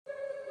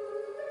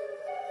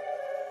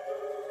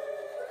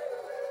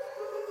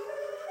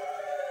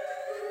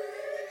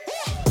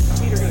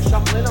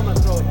dribble in, I'm going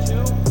to throw it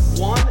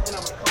 2, 1, and I'm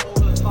going to come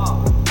over the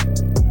top.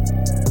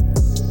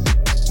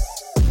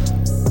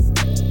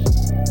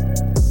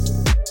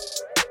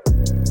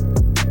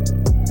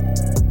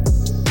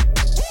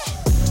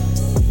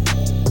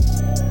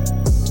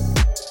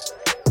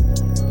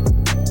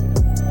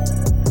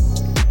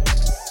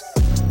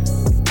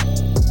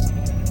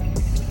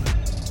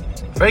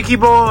 Frankie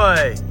boy!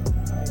 How you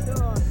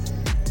doing?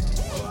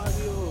 How are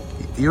you?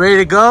 You ready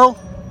to go?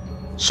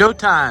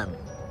 Showtime!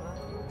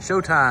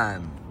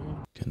 Showtime!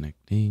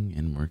 Connecting,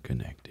 and we're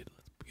connected.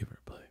 Let's give her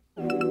a play.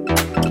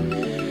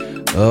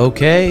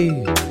 Okay,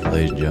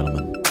 ladies and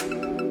gentlemen.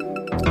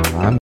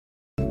 I'm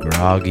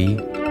groggy.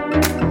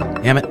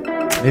 Damn it.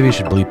 Maybe I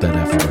should bleep that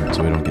F word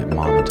so we don't get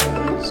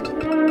monetized.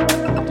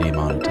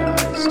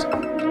 Demonetized.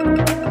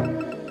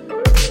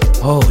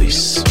 Holy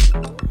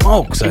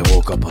smokes, I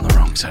woke up on the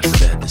wrong side of the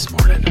bed this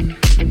morning.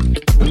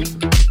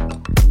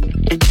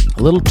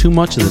 A little too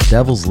much of the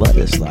devil's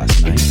lettuce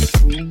last night.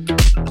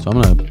 So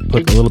I'm going to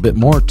put a little bit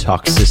more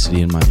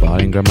toxicity in my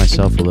body and grab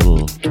myself a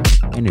little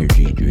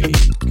energy drink.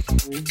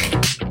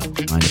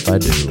 Mind if I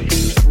do?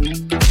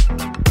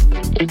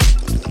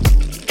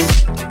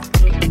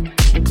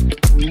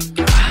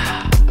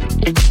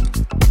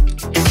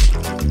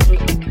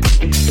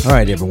 All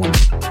right, everyone.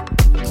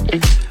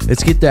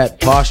 Let's get that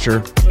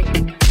posture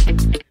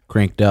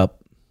cranked up.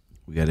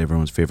 We got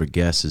everyone's favorite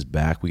guest is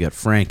back. We got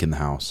Frank in the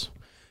house.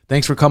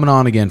 Thanks for coming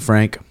on again,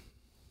 Frank.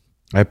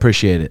 I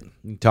appreciate it.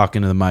 You can talk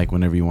into the mic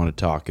whenever you want to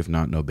talk. If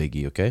not, no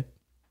biggie, okay?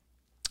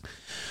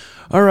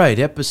 All right,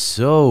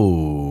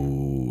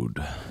 episode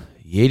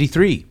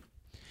 83.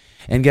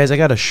 And guys, I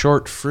got a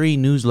short free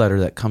newsletter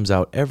that comes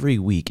out every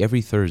week,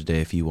 every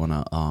Thursday if you want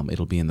to.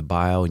 It'll be in the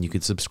bio and you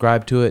can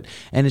subscribe to it.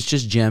 And it's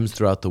just gems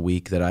throughout the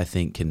week that I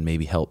think can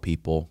maybe help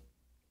people,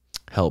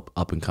 help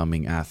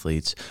up-and-coming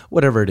athletes,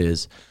 whatever it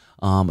is.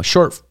 A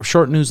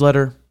short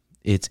newsletter.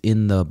 It's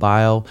in the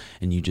bio,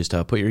 and you just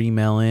put your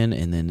email in,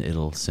 and then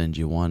it'll send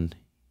you one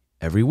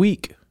every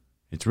week.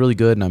 It's really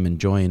good, and I'm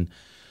enjoying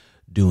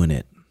doing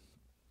it.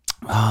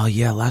 Oh,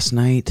 yeah, last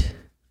night,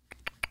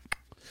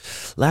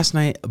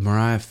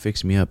 Mariah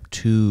fixed me up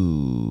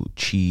 2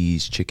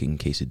 cheese chicken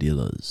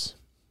quesadillas,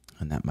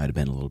 and that might have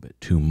been a little bit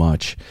too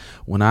much.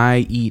 When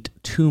I eat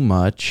too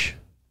much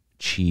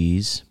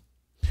cheese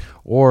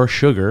or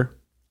sugar,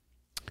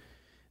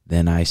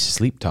 then I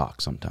sleep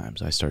talk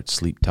sometimes. I start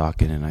sleep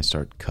talking and I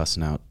start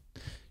cussing out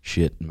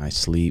shit in my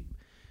sleep.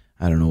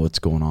 I don't know what's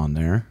going on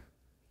there.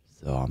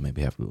 So I'll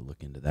maybe have to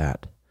look into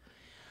that.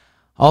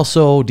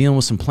 Also, dealing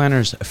with some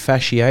plantar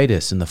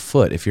fasciitis in the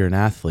foot. If you're an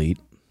athlete,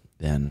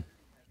 then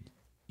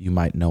you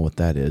might know what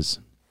that is.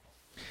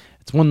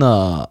 It's when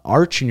the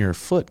arch in your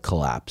foot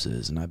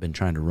collapses. And I've been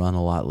trying to run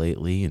a lot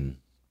lately and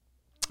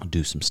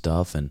do some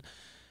stuff. And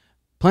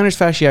plantar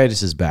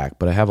fasciitis is back,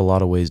 but I have a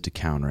lot of ways to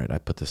counter it. I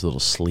put this little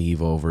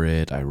sleeve over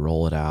it. I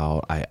roll it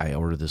out. I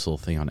ordered this little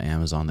thing on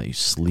Amazon that you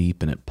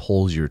sleep and it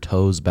pulls your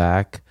toes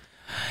back.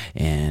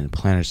 And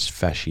plantar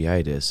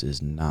fasciitis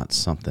is not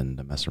something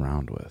to mess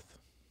around with.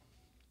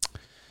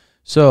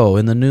 So,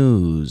 in the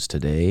news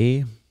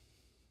today,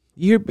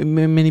 you hear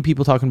many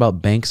people talking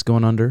about banks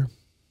going under.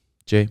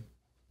 Jay?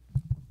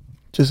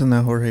 Just in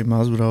that Jorge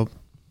Masvidal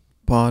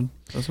pod.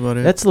 That's about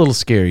it. That's a little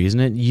scary, isn't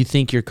it? You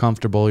think you're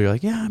comfortable. You're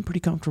like, yeah, I'm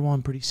pretty comfortable.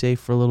 I'm pretty safe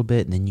for a little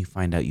bit. And then you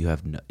find out you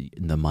have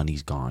the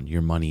money's gone.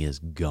 Your money is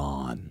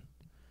gone.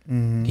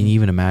 Mm-hmm. Can you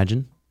even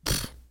imagine?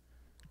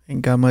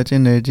 Ain't got much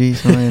in there, G,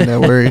 so I ain't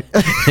that worried.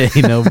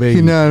 Ain't no big.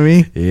 You know what I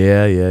mean?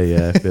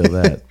 Yeah. I feel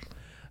that.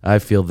 I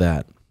feel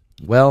that.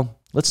 Well,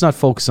 let's not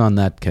focus on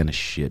that kind of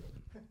shit,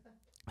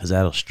 because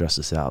that'll stress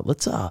us out.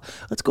 Let's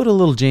go to a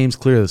little James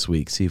Clear this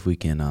week. See if we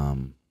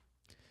can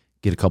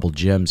get a couple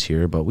gems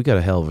here. But we got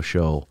a hell of a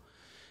show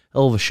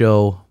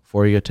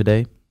for you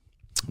today.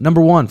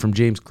 Number 1 from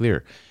James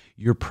Clear.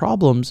 Your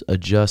problems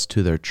adjust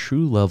to their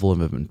true level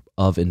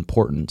of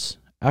importance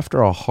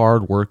after a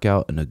hard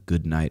workout and a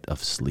good night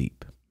of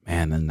sleep.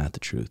 Man, isn't that the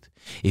truth?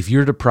 If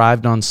you're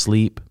deprived on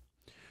sleep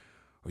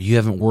or you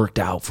haven't worked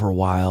out for a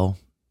while,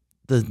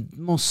 the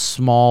most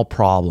small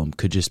problem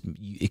could just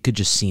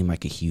seem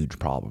like a huge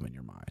problem in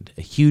your mind.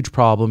 A huge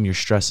problem, you're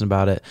stressing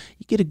about it.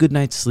 You get a good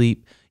night's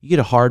sleep, you get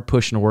a hard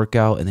push in a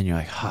workout, and then you're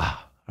like,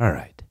 all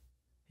right.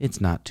 It's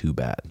not too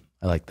bad.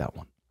 I like that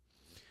one.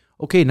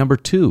 Okay, number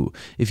 2.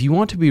 If you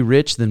want to be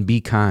rich, then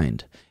be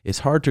kind. It's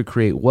hard to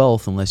create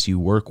wealth unless you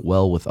work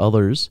well with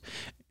others.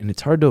 And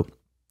it's hard to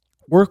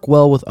work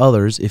well with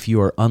others if you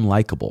are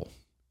unlikable.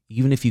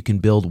 Even if you can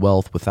build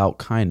wealth without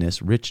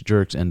kindness, rich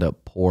jerks end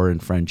up poor in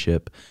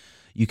friendship.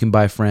 You can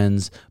buy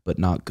friends, but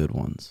not good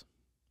ones.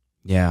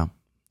 Yeah,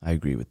 I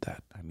agree with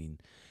that. I mean,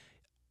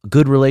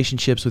 good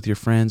relationships with your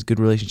friends, good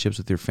relationships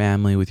with your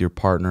family, with your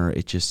partner,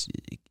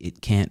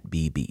 it can't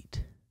be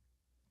beat.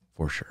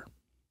 For sure.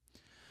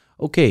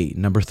 Okay,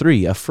 number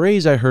 3, a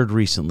phrase I heard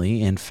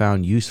recently and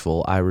found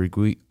useful. I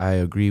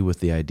agree with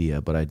the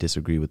idea, but I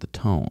disagree with the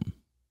tone.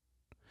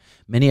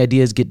 Many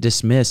ideas get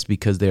dismissed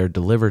because they are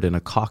delivered in a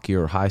cocky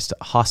or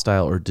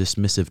hostile or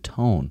dismissive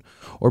tone,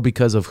 or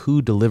because of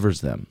who delivers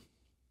them.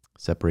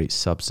 Separate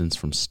substance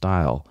from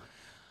style.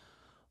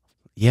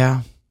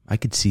 Yeah, I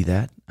could see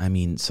that. I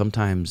mean,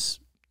 sometimes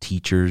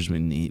teachers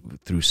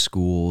through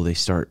school, they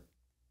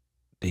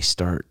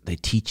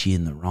teach you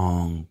in the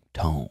wrong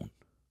tone.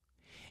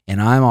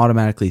 And I'm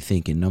automatically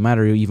thinking, no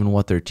matter even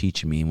what they're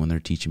teaching me, when they're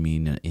teaching me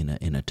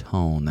in a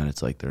tone that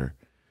it's like they're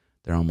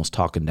almost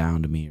talking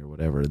down to me or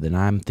whatever, then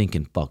I'm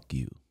thinking, fuck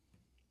you.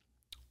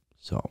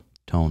 So,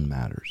 tone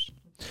matters.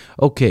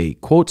 Okay,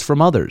 quotes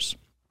from others.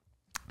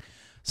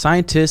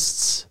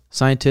 Scientist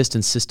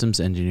and systems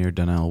engineer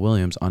Donnell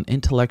Williams on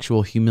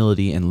intellectual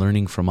humility and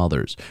learning from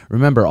others.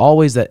 Remember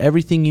always that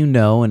everything you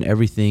know and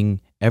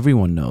everything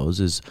everyone knows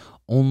is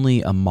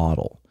only a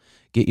model.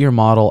 Get your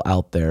model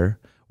out there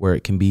where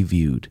it can be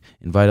viewed.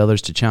 Invite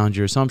others to challenge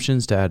your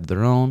assumptions, to add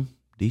their own.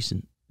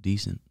 Decent.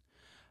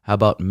 How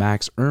about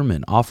Max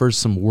Ehrmann offers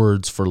some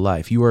words for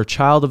life. You are a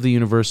child of the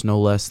universe no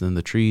less than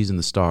the trees and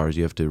the stars.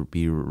 You have to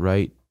be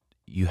right.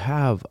 You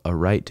have a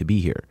right to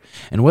be here.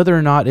 And whether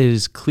or not it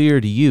is clear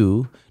to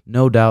you,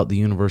 no doubt the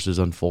universe is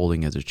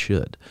unfolding as it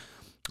should.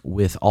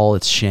 With all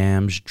its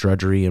shams,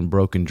 drudgery, and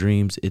broken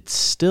dreams, it's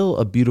still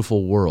a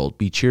beautiful world.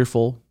 Be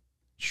cheerful.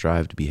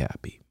 Strive to be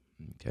happy.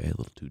 Okay, a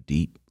little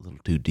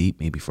too deep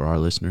maybe for our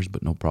listeners,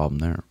 but no problem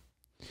there.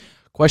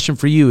 Question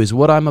for you, is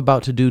what I'm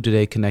about to do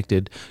today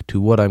connected to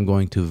what I'm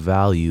going to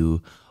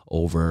value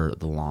over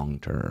the long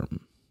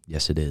term?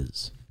 Yes, it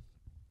is.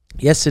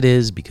 Yes, it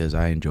is, because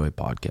I enjoy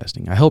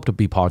podcasting. I hope to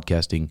be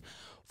podcasting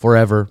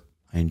forever.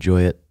 I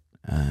enjoy it,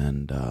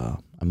 and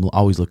I'm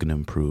always looking to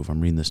improve.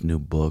 I'm reading this new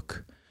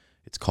book.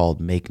 It's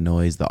called Make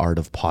Noise, The Art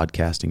of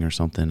Podcasting or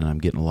something, and I'm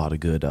getting a lot of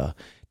good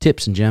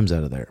tips and gems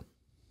out of there.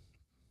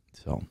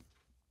 So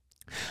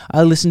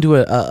I listened to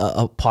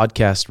a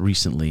podcast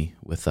recently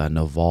with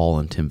Naval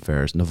and Tim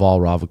Ferriss. Naval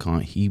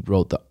Ravikant, he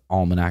wrote the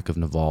Almanac of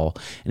Naval.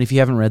 And if you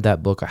haven't read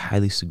that book, I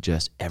highly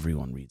suggest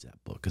everyone reads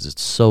that book because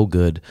it's so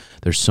good.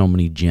 There's so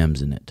many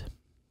gems in it.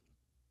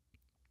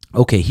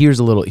 Okay, here's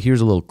a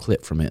little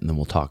clip from it, and then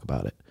we'll talk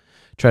about it.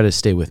 Try to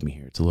stay with me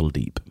here. It's a little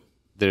deep.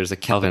 There's a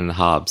Calvin and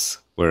Hobbes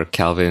where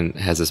Calvin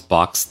has this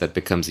box that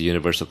becomes a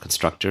universal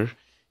constructor.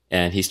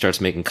 And he starts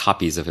making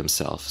copies of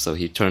himself. So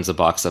he turns the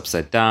box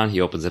upside down,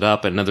 he opens it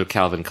up, and another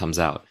Calvin comes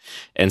out.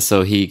 And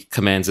so he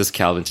commands this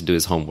Calvin to do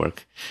his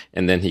homework.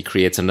 And then he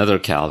creates another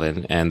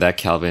Calvin, and that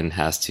Calvin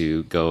has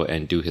to go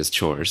and do his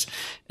chores.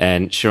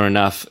 And sure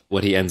enough,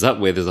 what he ends up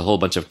with is a whole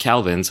bunch of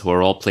Calvins who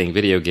are all playing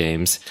video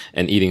games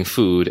and eating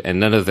food, and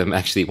none of them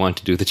actually want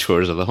to do the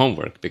chores or the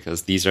homework,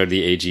 because these are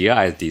the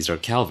AGIs, these are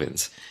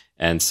Calvins.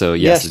 And so,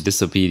 yes,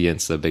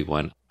 disobedience is a big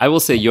one. I will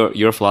say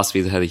your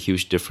philosophy has had a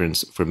huge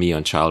difference for me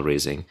on child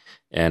raising.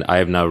 And I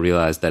have now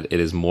realized that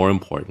it is more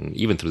important,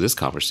 even through this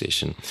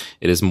conversation,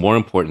 it is more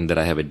important that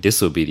I have a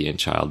disobedient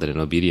child than an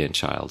obedient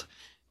child,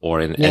 or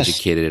an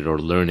educated or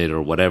learned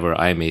or whatever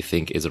I may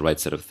think is the right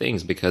set of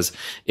things, because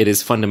it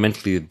is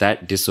fundamentally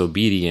that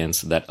disobedience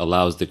that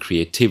allows the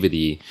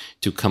creativity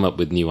to come up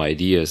with new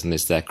ideas. And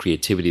it's that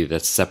creativity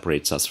that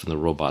separates us from the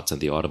robots and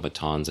the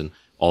automatons and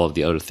all of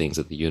the other things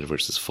that the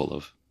universe is full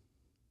of.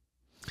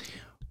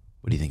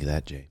 What do you think of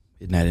that, Jay?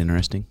 Isn't that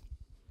interesting?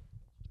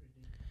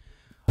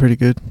 Pretty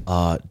good.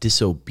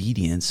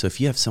 Disobedience. So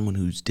if you have someone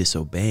who's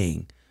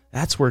disobeying,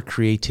 that's where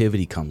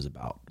creativity comes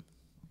about,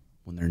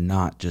 when they're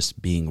not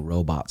just being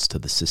robots to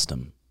the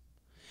system.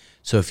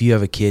 So if you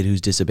have a kid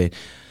who's disobeying,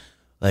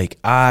 like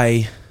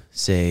I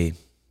say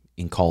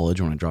in college,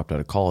 when I dropped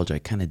out of college, I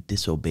kind of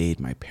disobeyed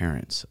my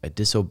parents.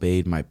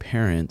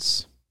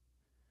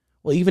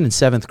 Well, even in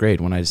 7th grade,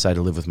 when I decided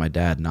to live with my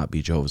dad and not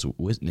be Jehovah's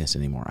Witness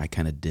anymore, I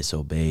kind of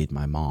disobeyed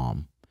my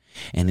mom.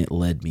 And it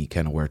led me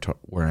kind of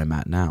where I'm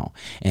at now.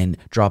 And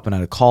dropping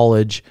out of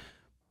college,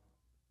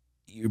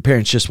 your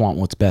parents just want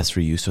what's best for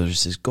you. So they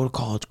just go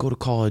to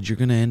college. You're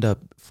going to end up,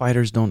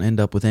 fighters don't end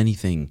up with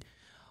anything.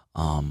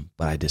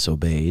 But I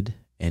disobeyed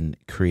and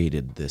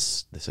created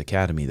this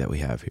academy that we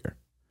have here.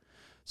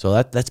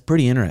 So that's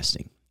pretty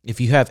interesting. If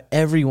you have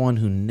everyone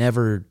who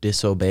never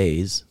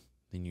disobeys,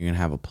 then you're going to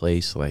have a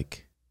place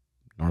like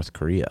North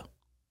Korea,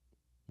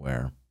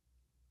 where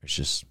it's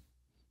just,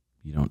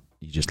 you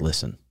just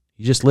listen.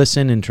 You just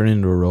listen and turn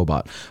into a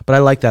robot. But I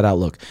like that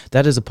outlook.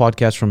 That is a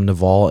podcast from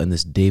Naval and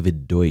this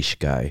David Deutsch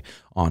guy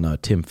on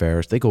Tim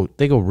Ferriss. They go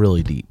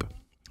really deep.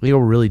 They go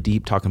really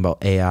deep talking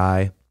about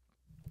AI.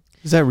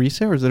 Is that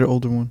recent or is that an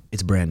older one?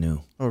 It's brand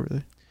new. Oh,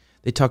 really?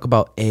 They talk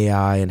about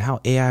AI and how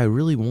AI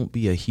really won't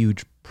be a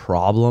huge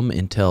problem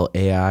until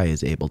AI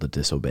is able to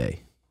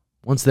disobey.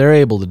 Once they're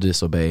able to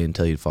disobey and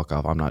tell you to fuck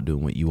off, I'm not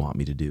doing what you want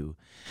me to do,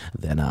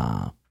 then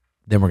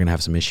we're going to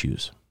have some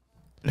issues.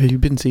 Have you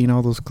been seeing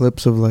all those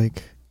clips of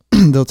like,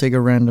 they'll take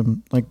a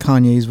random, like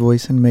Kanye's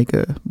voice and make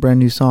a brand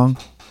new song,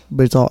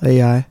 but it's all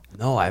AI?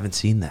 No, I haven't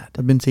seen that.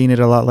 I've been seeing it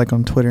a lot like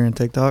on Twitter and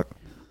TikTok.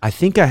 I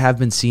think I have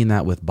been seeing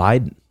that with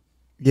Biden.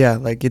 Yeah,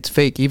 like it's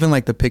fake. Even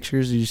like the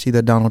pictures, you see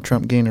the Donald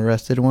Trump getting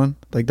arrested one,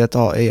 like that's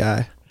all AI.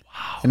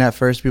 Wow. And at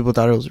first people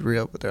thought it was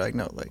real, but they're like,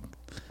 no, like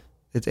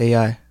it's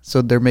AI.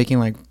 So they're making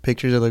like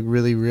pictures that look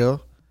really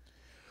real,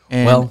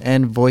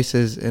 and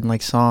voices and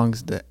like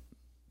songs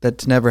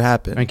that's never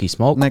happened. Frankie,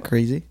 smoke? Isn't that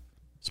crazy?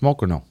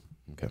 Smoke or no?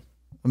 Okay.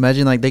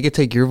 Imagine like they could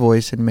take your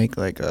voice and make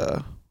like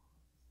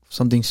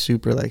something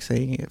super like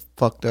saying it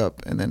fucked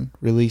up and then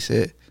release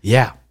it.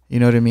 Yeah. You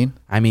know what I mean?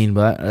 I mean,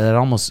 but it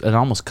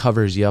almost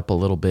covers you up a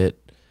little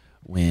bit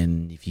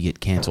when if you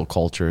get cancel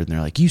culture and they're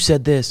like, you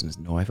said this. And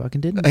no, I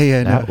fucking didn't.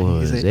 Yeah, that no,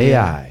 was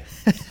AI.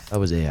 That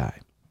was AI.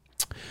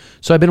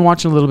 So I've been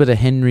watching a little bit of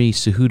Henry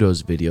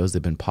Cejudo's videos.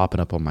 They've been popping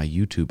up on my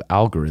YouTube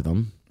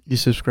algorithm. You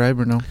subscribe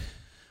or no?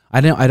 I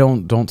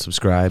don't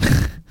subscribe,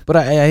 but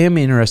I am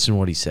interested in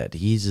what he said.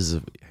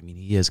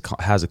 He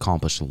has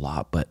accomplished a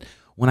lot. But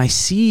when I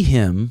see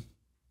him,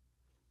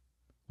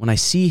 when I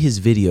see his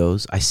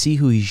videos, I see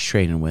who he's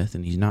training with,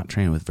 and he's not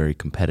training with very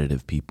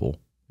competitive people.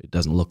 It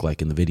doesn't look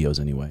like in the videos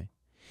anyway.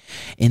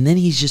 And then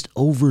he's just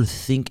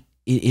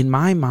in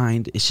my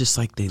mind, it's just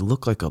like they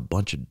look like a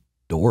bunch of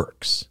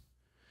dorks.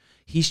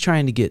 He's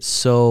trying to get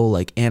so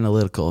like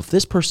analytical. If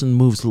this person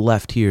moves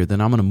left here,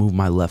 then I'm going to move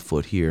my left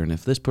foot here. And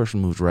if this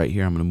person moves right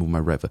here, I'm going to move my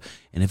right foot.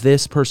 And if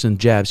this person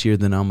jabs here,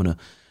 then I'm going to,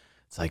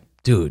 it's like,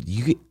 dude,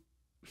 he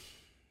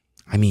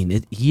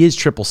is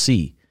triple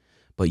C,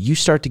 but you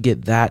start to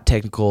get that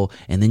technical.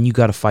 And then you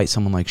got to fight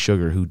someone like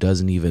Sugar who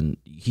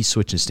he's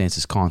switching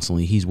stances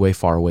constantly. He's way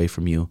far away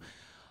from you.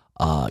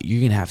 You're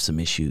going to have some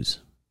issues.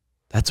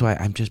 That's why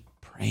I'm just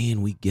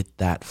praying we get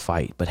that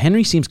fight. But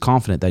Henry seems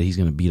confident that he's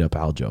going to beat up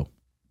Aljo.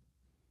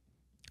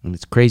 And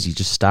it's crazy.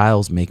 Just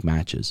styles make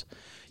matches.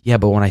 Yeah,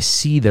 but when I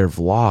see their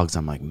vlogs,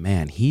 I'm like,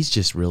 man, he's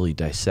just really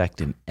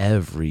dissecting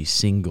every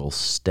single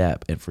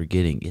step and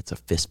forgetting it's a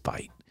fist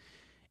fight.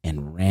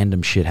 And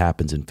random shit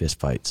happens in fist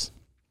fights.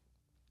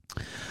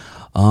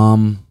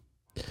 Yeah.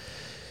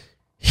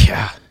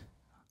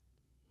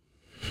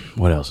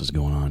 What else is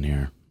going on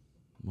here?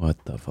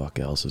 What the fuck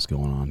else is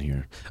going on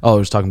here? Oh, I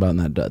was talking about in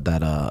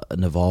that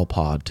Naval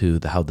pod too,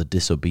 how the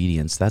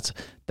disobedience,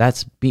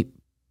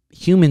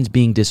 humans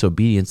being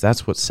disobedient,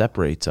 that's what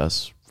separates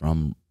us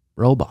from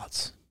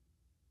robots.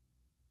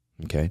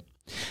 Okay.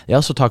 They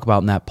also talk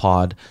about in that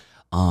pod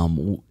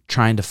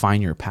trying to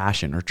find your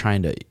passion, or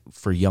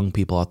for young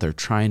people out there,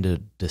 trying to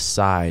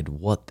decide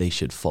what they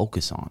should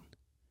focus on.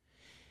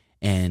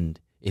 And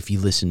if you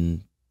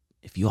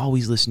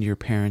always listen to your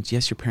parents,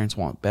 yes, your parents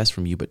want best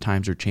from you, but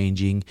times are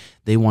changing.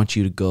 They want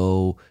you to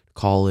go to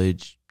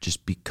college,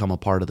 just become a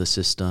part of the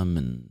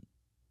system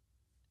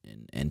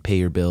and pay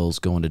your bills,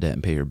 go into debt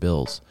and pay your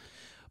bills.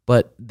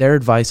 But their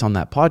advice on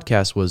that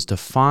podcast was to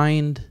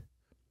find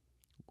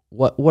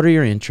what are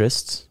your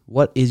interests?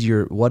 What is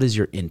your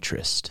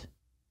interest?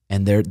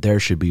 And there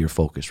should be your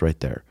focus right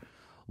there.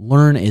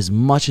 Learn as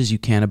much as you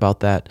can about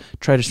that.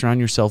 Try to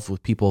surround yourself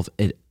with people,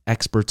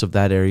 experts of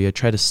that area.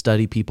 Try to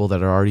study people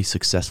that are already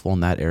successful in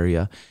that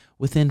area.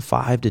 Within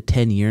 5 to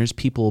 10 years,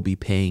 people will be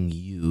paying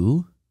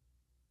you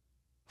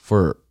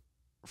for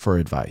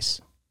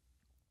advice.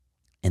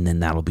 And then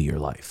that'll be your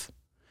life.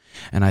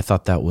 And I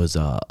thought that was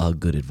a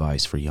good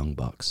advice for young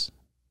bucks.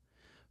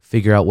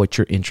 Figure out what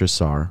your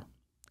interests are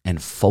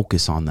and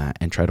focus on that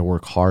and try to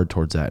work hard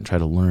towards that and try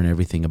to learn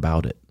everything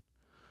about it.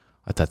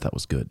 I thought that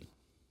was good.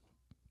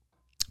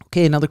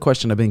 Okay, another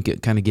question I've been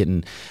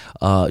getting,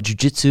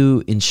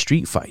 jiu-jitsu in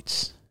street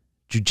fights.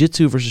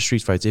 Jiu-jitsu versus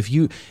street fights. If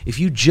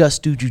you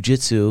just do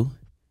jiu-jitsu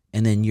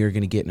and then you're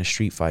going to get in a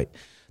street fight,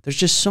 there's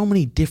just so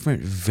many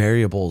different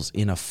variables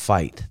in a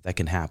fight that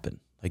can happen.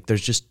 Like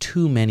there's just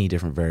too many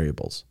different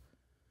variables.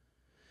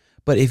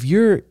 But if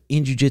you're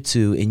in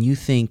jiu-jitsu and you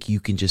think you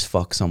can just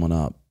fuck someone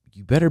up,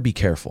 you better be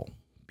careful,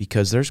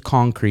 because there's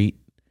concrete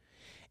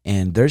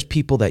and there's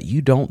people that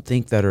you don't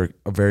think that are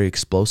very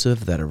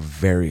explosive that are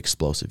very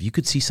explosive. You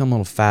could see some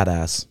little fat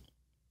ass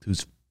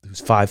who's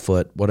 5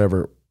 foot,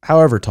 whatever,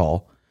 however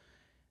tall,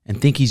 and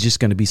think he's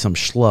just going to be some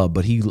schlub,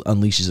 but he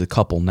unleashes a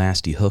couple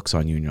nasty hooks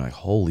on you and you're like,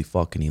 holy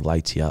fuck, and he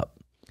lights you up.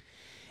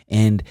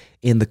 And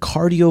in the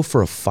cardio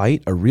for a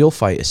fight, a real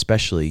fight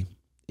especially,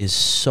 is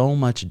so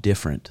much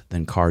different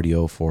than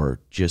cardio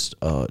for just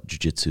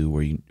jiu-jitsu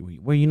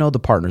where you know the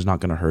partner's not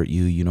going to hurt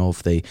you. You know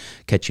if they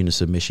catch you in a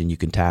submission, you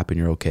can tap and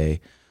you're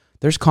okay.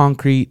 There's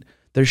concrete.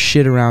 There's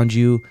shit around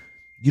you.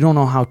 You don't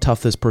know how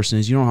tough this person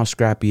is. You don't know how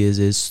scrappy he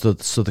is. So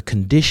the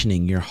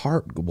conditioning, your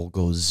heart will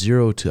go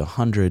 0 to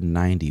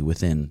 190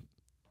 within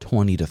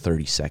 20 to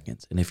 30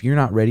 seconds. And if you're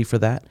not ready for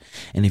that,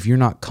 and if you're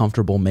not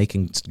comfortable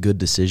making good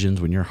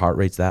decisions when your heart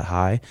rate's that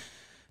high,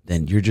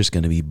 then you're just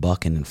going to be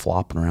bucking and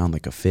flopping around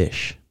like a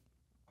fish.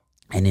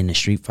 And in a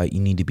street fight, you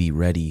need to be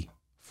ready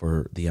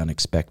for the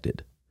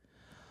unexpected.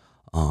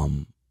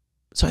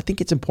 So I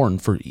think it's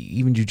important for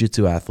even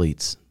jiu-jitsu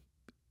athletes,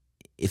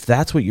 if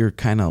that's what you're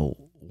kind of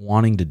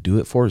wanting to do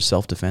it for, is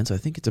self-defense, I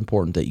think it's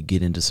important that you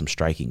get into some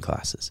striking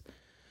classes.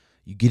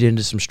 You get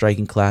into some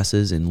striking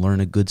classes and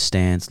learn a good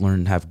stance,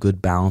 learn to have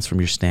good balance from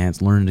your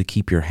stance, learn to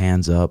keep your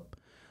hands up,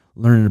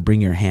 learn to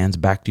bring your hands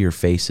back to your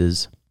face,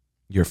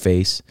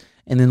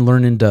 and then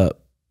learning to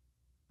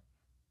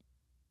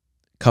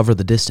cover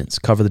the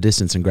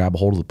distance and grab a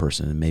hold of the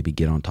person and maybe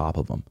get on top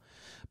of them.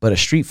 But a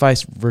street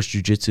fight versus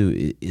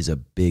jiu-jitsu is a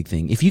big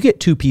thing. If you get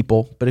two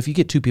people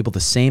the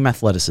same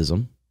athleticism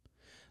and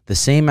the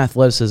same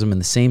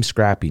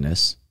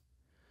scrappiness,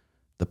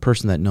 the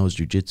person that knows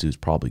jiu-jitsu is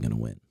probably going to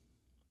win.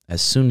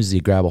 as soon as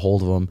you grab a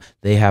hold of them,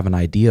 they have an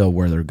idea of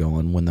where they're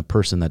going. When the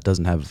person that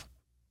doesn't have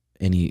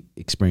any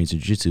experience in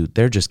jiu-jitsu,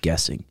 they're just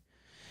guessing.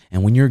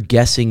 And when you're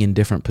guessing in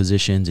different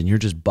positions and you're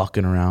just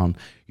bucking around,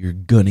 you're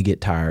going to get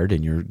tired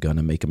and you're going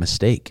to make a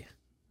mistake.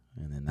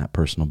 And then that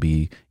person will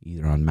be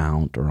either on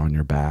mount or on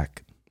your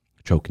back,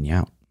 choking you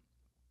out.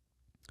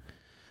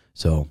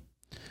 So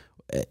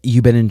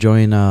you've been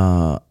enjoying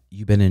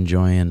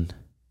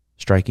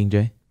striking,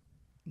 Jay?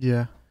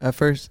 Yeah. At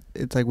first,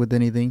 it's like with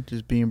anything,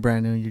 just being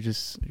brand new,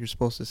 you're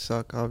supposed to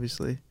suck,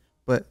 obviously.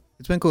 But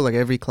it's been cool. Like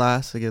every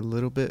class, I get a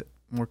little bit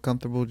more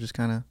comfortable, just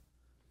kind of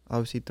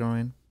obviously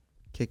throwing,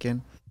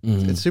 kicking.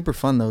 Mm-hmm. It's super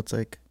fun though. It's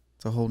like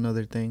it's a whole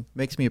nother thing.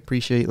 Makes me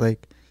appreciate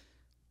like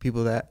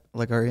people that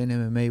like are in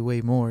MMA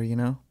way more. You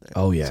know?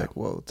 Oh yeah. It's like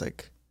whoa. It's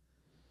like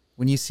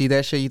when you see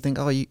that shit, you think,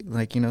 oh, you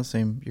like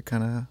same. You're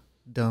kind of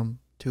dumb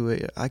to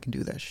it. I can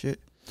do that shit.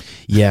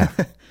 Yeah.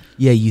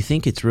 Yeah, you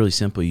think it's really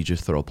simple. You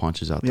just throw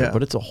punches out there. Yeah.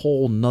 But it's a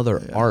whole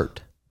nother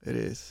art. It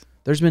is.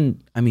 There's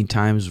been,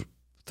 times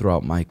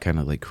throughout my kind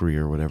of like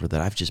career or whatever that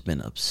I've just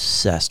been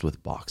obsessed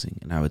with boxing.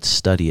 And I would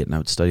study it, and I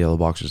would study all the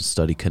boxers and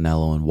study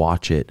Canelo and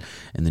watch it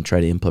and then try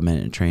to implement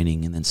it in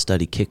training, and then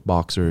study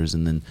kickboxers,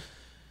 and then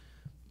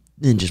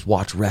just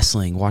watch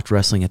wrestling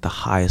at the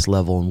highest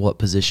level and what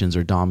positions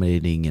are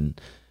dominating, and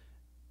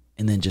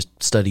then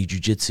just study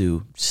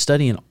jiu-jitsu,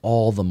 studying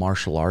all the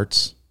martial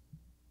arts.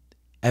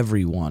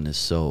 Everyone is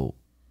so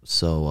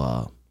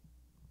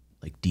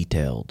like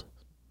detailed,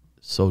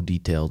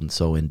 and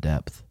so in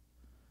depth.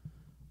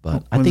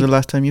 But When's the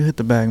last time you hit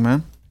the bag,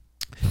 man?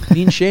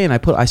 Me and Shane,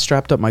 I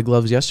strapped up my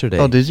gloves yesterday.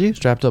 Oh, did you?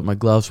 Strapped up my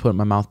gloves, put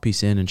my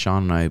mouthpiece in, and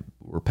Sean and I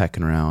were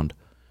pecking around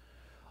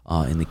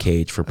in the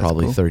cage for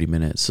probably cool. 30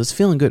 minutes. So it's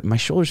feeling good. My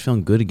shoulder's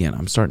feeling good again.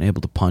 I'm starting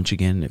able to punch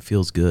again, and it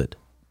feels good.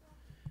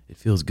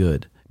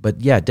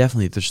 But yeah,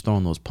 definitely, if they're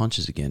throwing those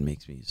punches again,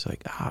 makes me, it's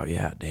like, oh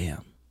yeah,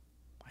 damn.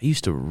 I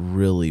used to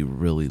really,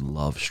 really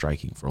love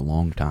striking for a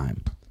long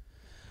time.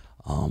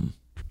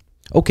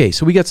 Okay,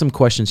 so we got some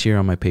questions here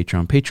on my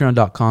Patreon.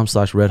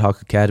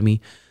 Patreon.com/RedHawk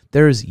Academy.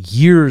 There's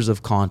years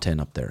of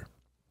content up there.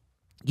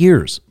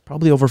 Years.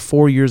 Probably over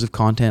 4 years of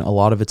content. A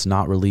lot of it's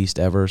not released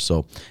ever.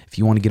 So if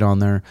you want to get on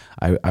there,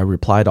 I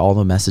reply to all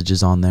the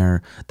messages on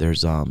there.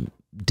 There's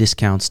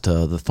discounts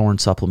to the Thorn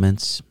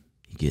supplements.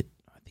 You get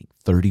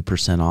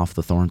 30% off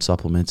the Thorn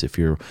supplements if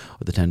you're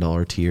with the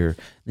 $10 tier.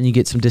 Then you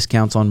get some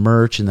discounts on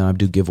merch, and then I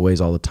do giveaways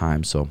all the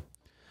time. So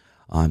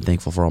I'm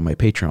thankful for all my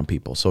Patreon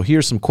people. So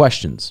here's some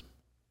questions.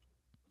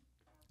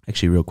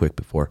 Actually, real quick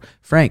before.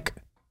 Frank,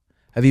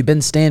 have you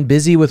been staying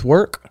busy with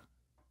work?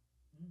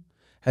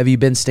 Have you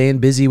been?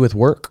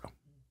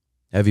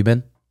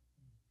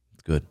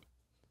 Good.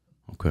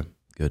 Okay,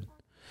 good.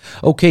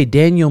 Okay,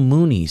 Daniel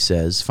Mooney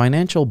says,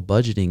 financial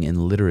budgeting and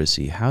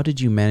literacy. How did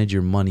you manage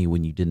your money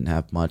when you didn't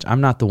have much? I'm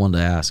not the one to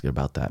ask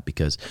about that,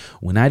 because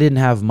when I didn't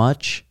have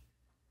much,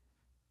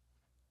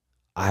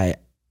 I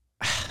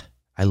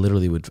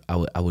literally would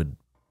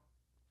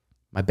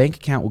my bank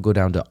account would go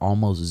down to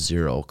almost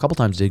zero. A couple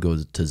times it did go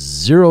to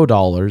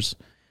 $0,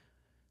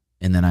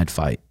 and then I'd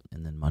fight,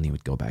 and then money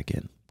would go back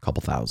in, a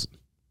couple thousand.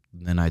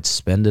 And then I'd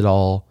spend it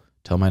all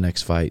till my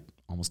next fight,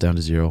 almost down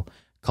to zero.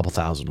 A couple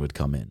thousand would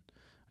come in.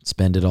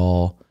 Spend it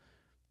all,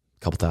 a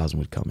couple thousand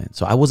would come in.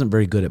 So I wasn't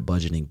very good at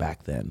budgeting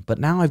back then. But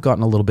now I've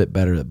gotten a little bit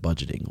better at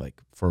budgeting.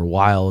 Like for a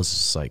while, it's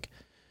just like,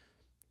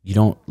 you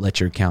don't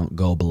let your account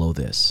go below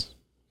this.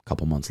 A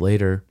couple months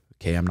later,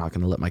 okay, I'm not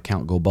going to let my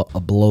account go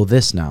below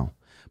this now.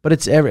 But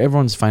it's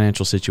everyone's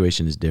financial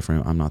situation is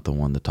different. I'm not the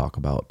one to talk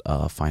about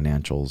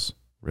financials,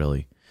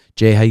 really.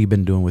 Jay, how you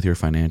been doing with your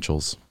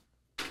financials?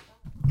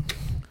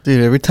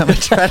 Dude, every time I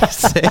try to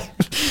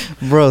save,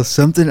 bro,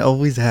 something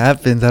always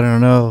happens. I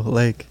don't know.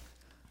 Like,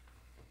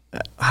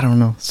 I don't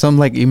know. Some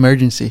like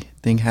emergency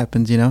thing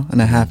happens,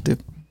 and I have to.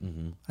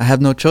 Mm-hmm. I have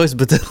no choice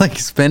but to like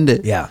spend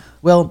it. Yeah.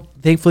 Well,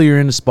 thankfully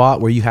you're in a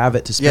spot where you have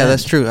it to spend. Yeah,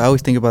 that's true. I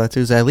always think about that too.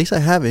 Is at least I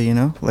have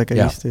it, like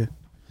I used to.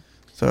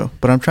 So,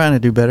 but I'm trying to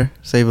do better,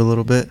 save a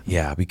little bit.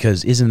 Yeah,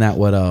 because isn't that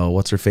what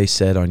what's her face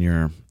said on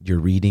your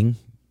reading?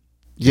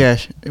 Yeah,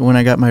 when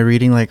I got my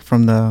reading, like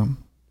from the,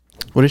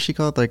 what is she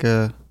called? Like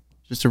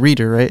just a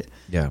reader, right?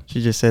 Yeah.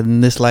 She just said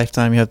in this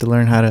lifetime you have to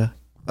learn how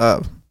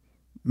to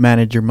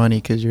manage your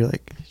money, because you're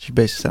like, she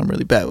basically sound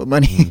really bad with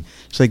money. Mm.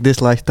 She's like, this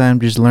lifetime,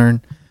 just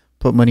learn,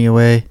 put money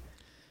away,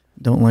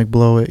 don't like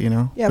blow it,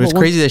 Yeah, but it's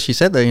crazy that she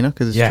said that,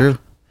 because it's true.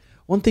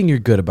 One thing you're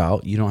good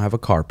about, you don't have a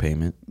car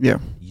payment. Yeah.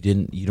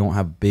 You don't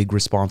have big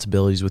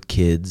responsibilities with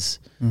kids.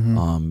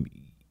 Mm-hmm.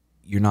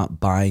 You're not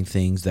buying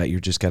things that you're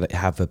just got to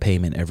have a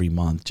payment every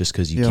month just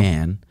because you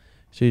can.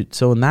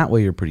 So in that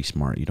way, you're pretty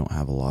smart. You don't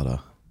have a lot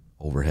of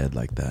overhead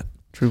like that.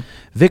 True.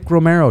 Vic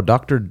Romero,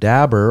 Dr.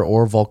 Dabber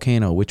or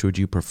Volcano, which would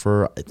you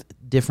prefer? It's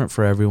different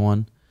for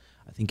everyone.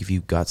 I think if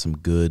you've got some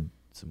good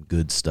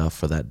stuff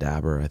for that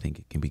Dabber, I think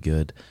it can be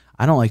good.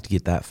 I don't like to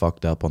get that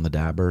fucked up on the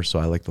Dabber, so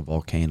I like the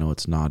Volcano.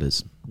 It's not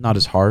as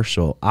harsh,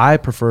 so I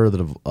prefer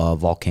the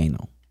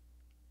Volcano.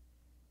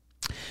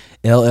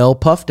 LL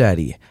Puff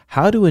Daddy,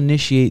 how to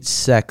initiate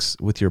sex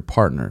with your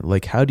partner.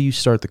 Like, how do you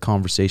start the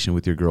conversation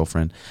with your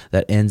girlfriend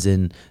that ends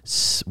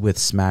with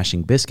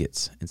smashing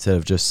biscuits instead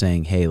of just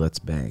saying, hey, let's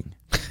bang?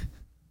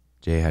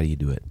 Jay, how do you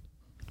do it?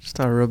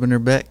 Start rubbing her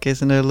back,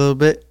 kissing her a little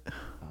bit.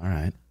 All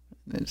right.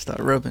 Then start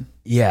rubbing.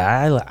 Yeah,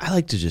 I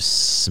like to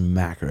just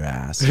smack her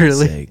ass.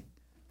 Really? And say,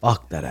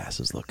 fuck, that ass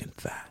is looking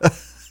fat.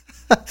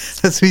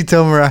 That's what you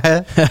tell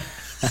Mariah.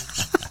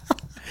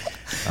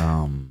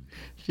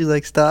 She's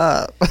like,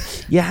 stop.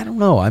 Yeah, I don't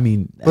know. I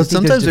mean, But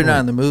sometimes they're not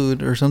in the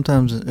mood, or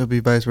sometimes it'll be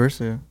vice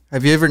versa.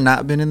 Have you ever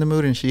not been in the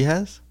mood and she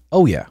has?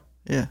 Oh, yeah.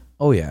 Yeah.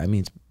 Oh, yeah. I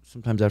mean,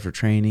 sometimes after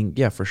training,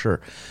 yeah, for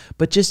sure.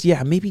 But just,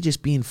 yeah, maybe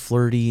just being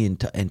flirty and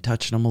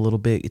touching them a little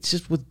bit. It's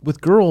just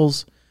with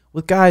girls,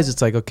 with guys,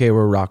 it's like, okay,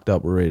 we're rocked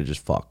up. We're ready to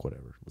just fuck,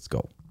 whatever. Let's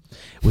go.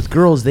 With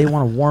girls, they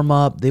want to warm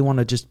up. They want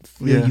to just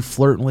feel you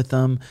flirting with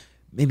them.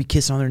 Maybe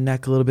kissing on their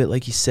neck a little bit,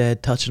 like you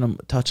said, touching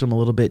them a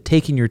little bit,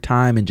 taking your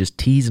time and just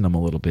teasing them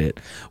a little bit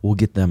will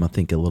get them, I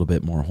think, a little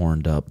bit more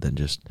horned up than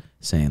just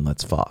saying,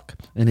 let's fuck.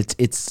 And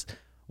it's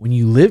when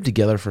you live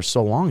together for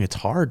so long, it's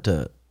hard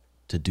to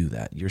do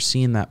that. You're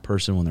seeing that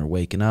person when they're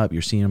waking up.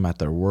 You're seeing them at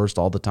their worst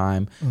all the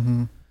time.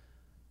 Mm-hmm.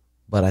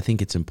 But I think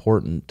it's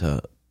important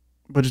to...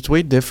 But it's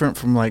way different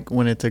from like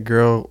when it's a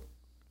girl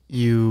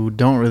you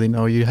don't really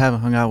know, you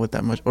haven't hung out with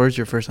that much, or it's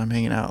your first time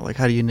hanging out. Like,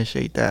 how do you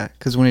initiate that?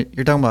 Because when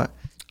you're talking about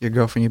your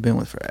girlfriend you've been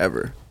with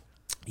forever.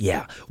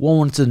 Yeah. Well,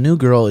 when it's a new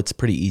girl, it's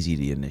pretty easy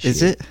to initiate.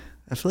 Is it?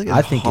 I feel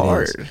like it's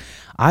hard. It is.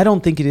 I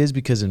don't think it is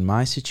because in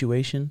my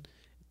situation,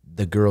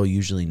 the girl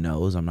usually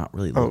knows I'm not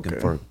really looking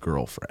for a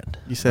girlfriend.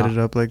 You set it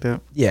up like that?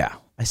 Yeah.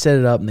 I set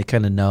it up and they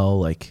kind of know,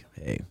 like,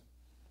 hey,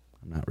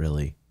 I'm not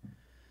really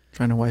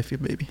trying to wife you,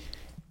 baby.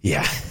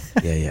 Yeah.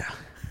 Yeah.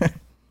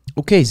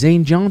 Okay,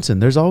 Zane Johnson.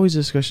 There's always a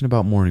discussion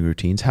about morning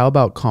routines. How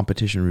about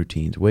competition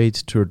routines?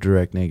 Ways to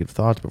direct negative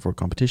thoughts before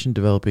competition,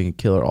 developing a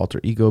killer alter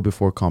ego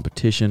before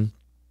competition,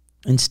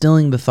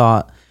 instilling the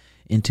thought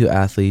into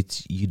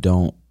athletes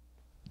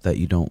that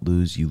you don't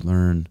lose, you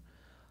learn.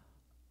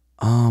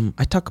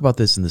 I talk about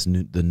this in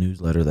the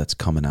newsletter that's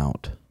coming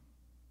out.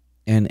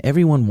 And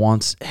everyone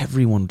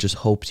just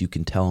hopes you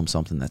can tell them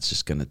something that's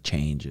just going to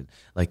change it.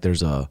 Like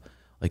there's a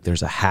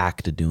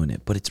hack to doing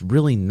it, but it's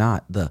really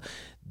not.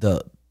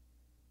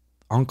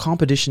 On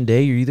competition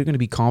day, you're either going to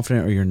be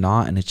confident or you're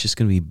not, and it's just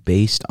going to be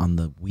based on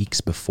the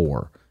weeks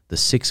before, the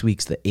 6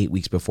 weeks, the 8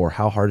 weeks before.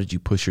 How hard did you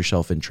push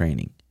yourself in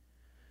training?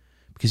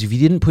 Because if you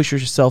didn't push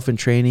yourself in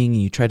training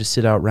and you try to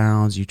sit out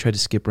rounds, you try to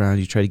skip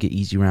rounds, you try to get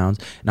easy rounds,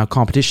 now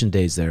competition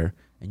day's there,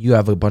 and you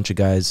have a bunch of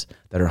guys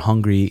that are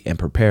hungry and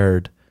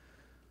prepared,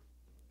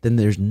 then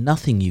there's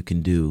nothing you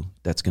can do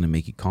that's going to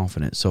make you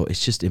confident. So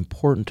it's just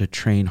important to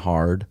train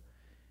hard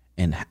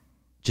and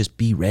just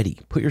be ready.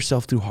 Put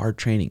yourself through hard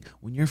training.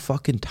 When you're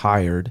fucking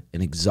tired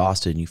and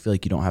exhausted and you feel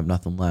like you don't have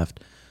nothing left,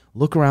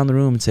 look around the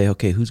room and say,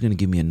 okay, who's going to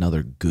give me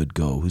another good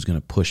go? Who's going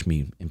to push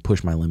me and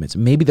push my limits?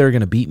 Maybe they're going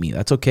to beat me.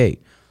 That's okay.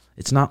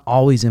 It's not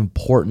always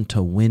important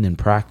to win in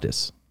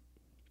practice.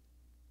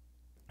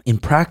 In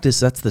practice,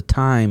 that's the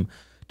time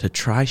to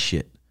try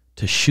shit,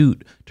 to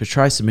shoot, to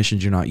try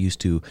submissions you're not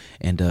used to,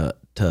 and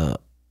to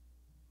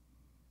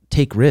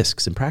take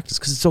risks in practice,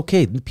 because it's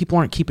okay. People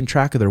aren't keeping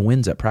track of their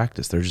wins at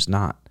practice. They're just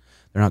not.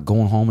 They're not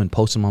going home and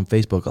posting them on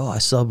Facebook. Oh, I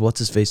subbed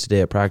what's-his-face today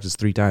at practice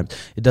 3 times.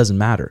 It doesn't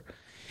matter.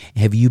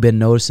 Have you been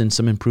noticing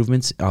some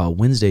improvements?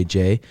 Wednesday,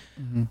 Jay,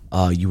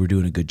 you were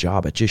doing a good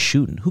job at just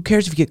shooting. Who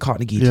cares if you get caught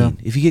in a guillotine?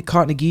 Yeah. If you get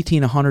caught in a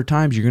guillotine 100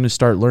 times, you're going to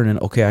start learning,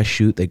 okay, I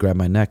shoot, they grab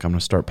my neck, I'm going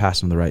to start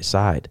passing the right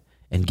side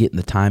and getting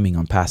the timing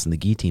on passing the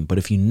guillotine. But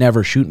if you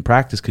never shoot in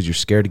practice because you're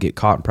scared to get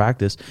caught in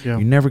practice,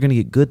 you're never going to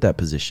get good at that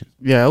position.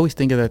 Yeah, I always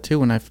think of that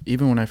too.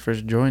 Even when I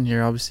first joined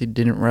here, obviously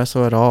didn't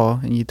wrestle at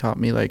all, and you taught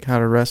me like how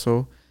to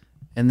wrestle.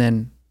 And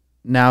then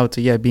now it's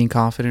being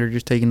confident or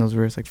just taking those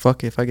risks. Like,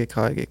 fuck it, if I get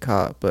caught, I get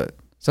caught. But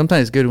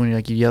sometimes it's good when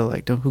you yell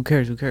like, "Don't, who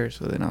cares?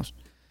 So then I'll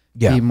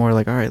be more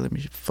like, all right,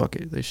 fuck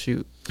it, let's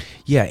shoot.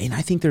 Yeah, and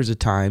I think there's a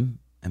time,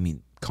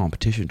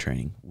 competition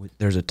training,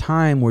 there's a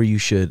time where you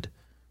should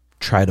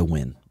try to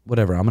win.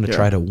 Whatever, I'm going to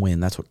try to win.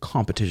 That's what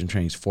competition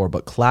training is for.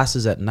 But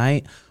classes at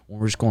night, when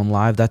we're just going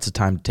live, that's the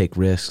time to take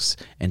risks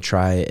and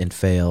try and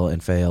fail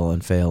and fail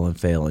and fail and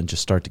fail and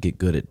just start to get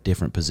good at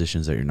different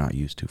positions that you're not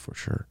used to, for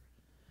sure.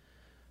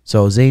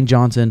 So Zane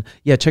Johnson,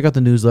 check out the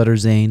newsletter,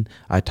 Zane.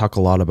 I talk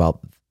a lot about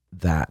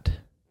that.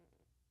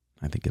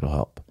 I think it'll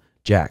help.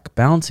 Jack,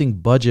 balancing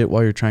budget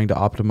while you're trying to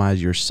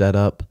optimize your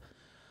setup.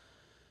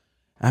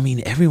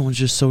 Everyone's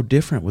just so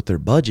different with their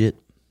budget,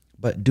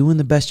 but doing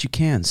the best you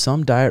can.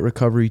 Some diet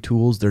recovery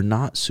tools, they're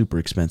not super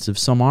expensive.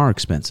 Some are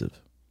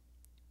expensive.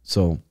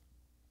 So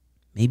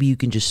maybe you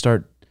can just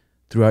start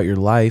throughout your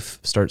life,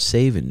 start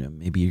saving them.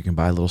 Maybe you can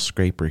buy a little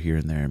scraper here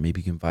and there.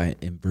 Maybe you can buy an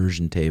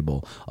inversion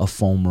table, a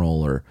foam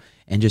roller,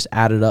 and just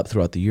add it up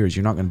throughout the years.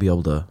 You're not going to be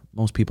able to,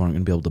 most people aren't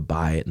going to be able to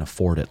buy it and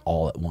afford it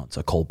all at once.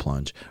 A cold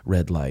plunge,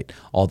 red light,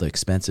 all the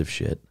expensive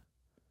shit.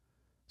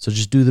 So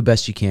just do the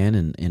best you can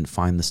and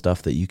find the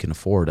stuff that you can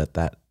afford at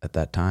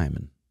that time.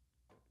 And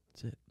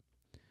that's it.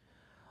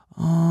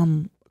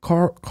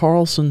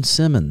 Carlson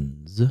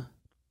Simmons.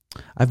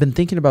 I've been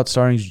thinking about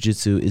starting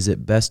jiu-jitsu. Is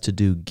it best to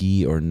do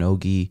gi or no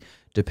gi?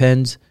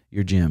 Depends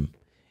your gym.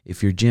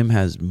 If your gym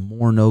has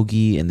more no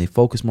gi and they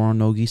focus more on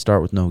no gi,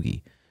 start with no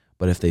gi.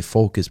 But if they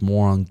focus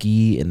more on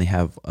gi and they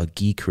have a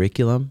gi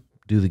curriculum,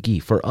 do the gi.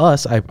 For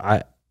us,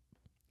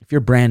 if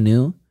you're brand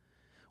new,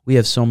 we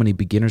have so many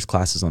beginners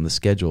classes on the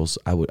schedules.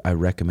 I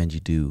recommend you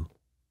do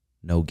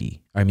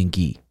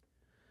gi.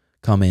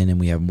 Come in and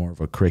we have more of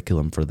a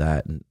curriculum for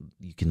that, and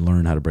you can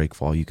learn how to break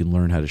fall, you can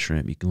learn how to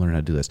shrimp, you can learn how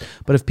to do this.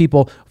 But if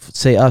people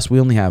say us, we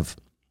have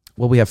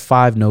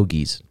 5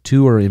 no-gis.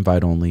 2 are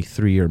invite only,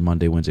 3 are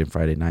Monday, Wednesday, and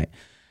Friday night.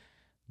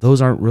 Those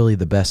aren't really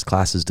the best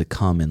classes to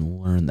come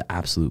and learn the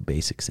absolute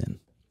basics in,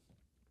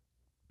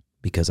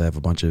 because I have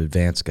a bunch of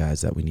advanced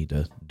guys that we need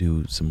to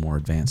do some more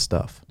advanced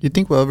stuff. You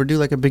think we'll ever do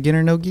like a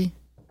beginner no-gi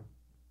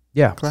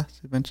class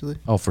eventually?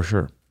 Oh, for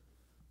sure.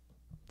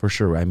 For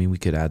sure. I mean, we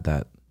could add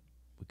that.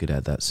 We could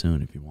add that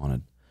soon if you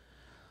wanted.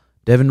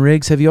 Devin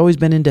Riggs, have you always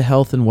been into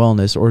health and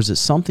wellness, or is it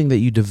something that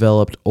you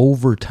developed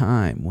over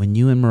time? When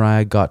you and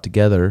Mariah got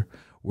together,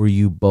 were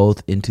you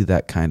both into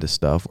that kind of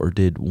stuff, or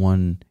did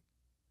one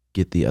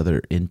get the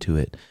other into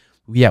it?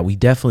 Yeah, we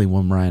definitely,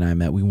 when Mariah and I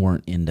met, we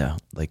weren't into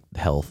like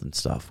health and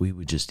stuff. We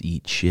would just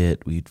eat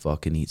shit. We'd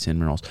fucking eat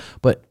cinnamon rolls.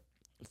 But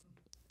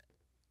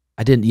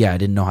I didn't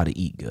know how to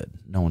eat good.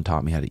 No one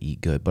taught me how to eat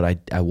good, but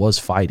I was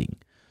fighting.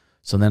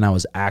 So then I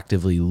was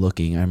actively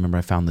looking. I remember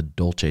I found the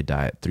Dolce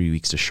diet, 3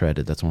 weeks to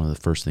shredded. That's one of the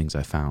first things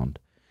I found.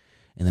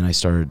 And then I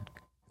started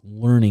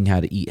learning how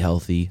to eat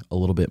healthy a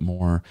little bit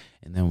more.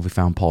 And then we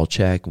found Paul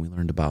Chek, and we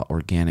learned about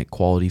organic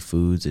quality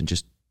foods, and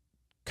just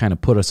kind of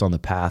put us on the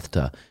path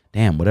to,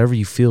 damn, whatever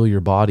you fill your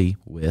body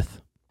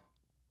with,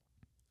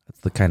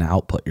 that's the kind of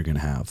output you're going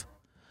to have.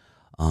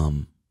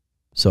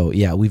 So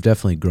yeah, we've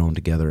definitely grown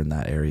together in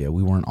that area.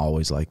 We weren't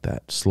always like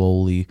that.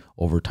 Slowly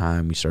over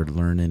time, we started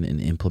learning and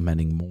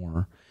implementing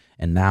more.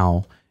 And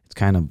now it's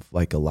kind of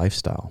like a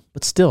lifestyle.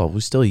 But still,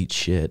 we still eat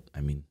shit.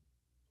 I mean,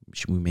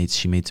 she made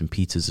some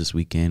pizzas this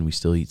weekend. We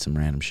still eat some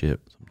random shit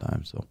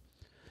sometimes. So,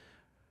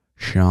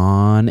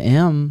 Sean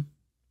M.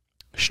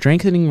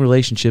 Strengthening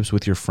relationships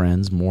with your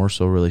friends, more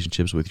so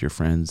relationships with your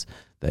friends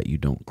that you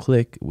don't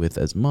click with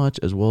as much,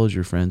 as well as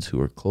your friends who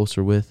are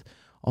closer with.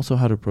 Also,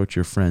 how to approach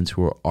your friends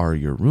who are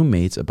your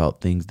roommates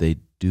about things they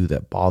do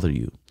that bother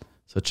you,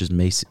 such as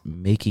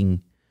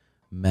making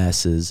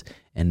messes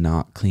and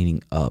not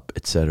cleaning up,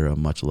 etc.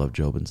 Much love,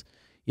 Jobins.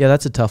 Yeah,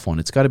 that's a tough one.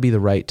 It's got to be the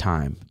right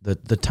time. The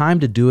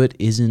time to do it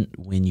isn't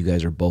when you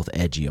guys are both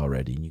edgy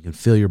already, and you can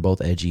feel you're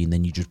both edgy, and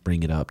then you just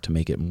bring it up to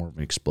make it more of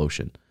an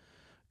explosion.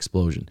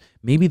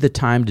 Maybe the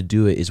time to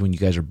do it is when you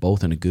guys are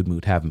both in a good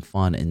mood, having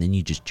fun, and then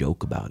you just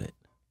joke about it.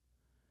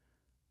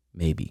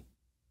 Maybe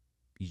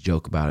you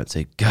joke about it,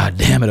 say, "God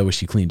damn it, I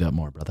wish you cleaned up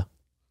more, brother,"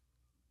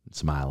 and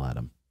smile at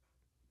them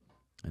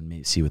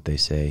and see what they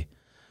say.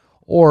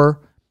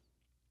 Or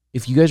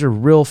if you guys are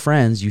real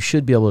friends, you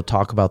should be able to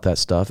talk about that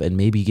stuff and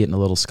maybe get in a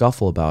little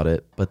scuffle about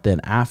it. But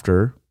then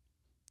after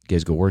you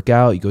guys go work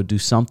out, you go do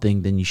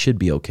something, then you should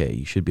be okay.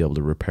 You should be able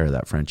to repair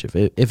that friendship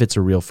if it's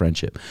a real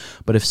friendship.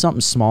 But if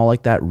something small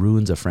like that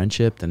ruins a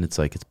friendship, then it's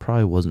like it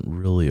probably wasn't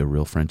really a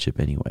real friendship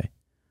anyway.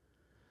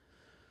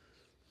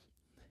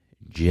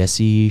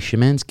 Jesse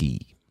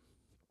Shemansky.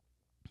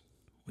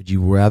 Would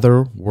you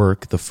rather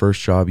work the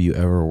first job you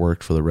ever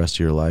worked for the rest of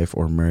your life,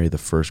 or marry the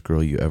first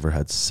girl you ever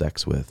had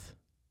sex with?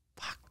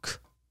 Fuck.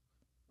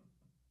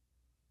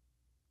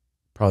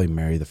 Probably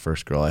marry the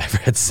first girl I ever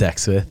had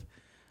sex with.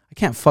 I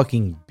can't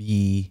fucking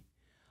be,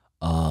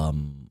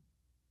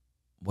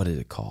 what is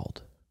it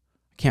called?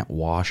 I can't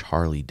wash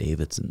Harley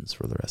Davidsons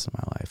for the rest of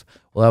my life.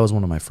 Well, that was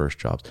one of my first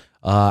jobs.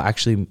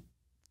 Actually,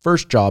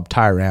 first job,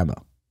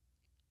 Tyrama.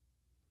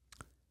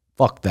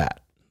 Fuck that.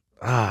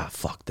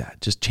 Fuck that.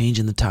 Just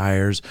changing the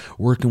tires,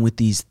 working with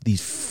these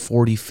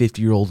 40,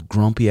 50-year-old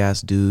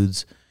grumpy-ass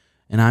dudes,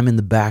 and I'm in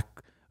the back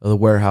of the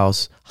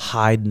warehouse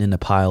hiding in a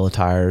pile of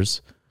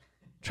tires,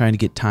 trying to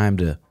get time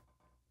to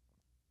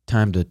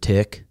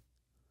tick.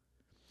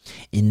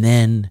 And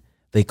then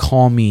they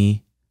call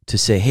me to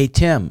say, "Hey,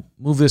 Tim,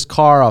 move this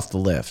car off the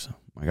lift." I'm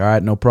like, "All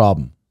right, no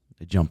problem."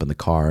 They jump in the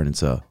car, and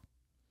it's a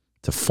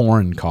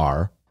foreign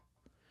car.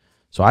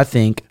 So I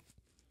think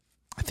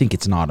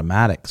it's an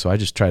automatic. So I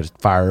just try to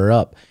fire her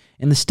up.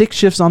 And the stick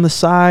shift's on the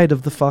side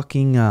of the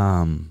fucking,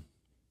 on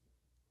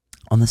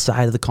the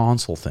side of the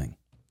console thing.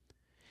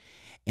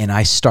 And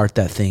I start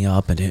that thing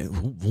up, and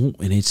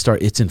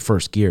it's in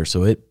first gear.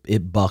 So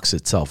it bucks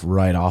itself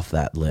right off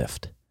that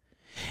lift.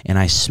 And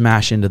I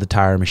smash into the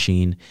tire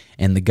machine,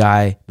 and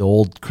the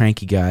old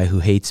cranky guy who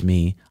hates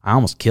me, I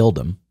almost killed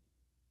him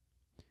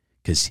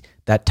because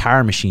that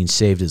tire machine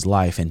saved his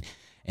life. And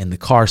the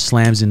car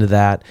slams into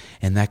that,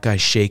 and that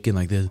guy's shaking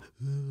like this.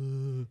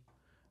 And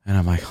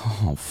I'm like,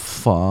 oh,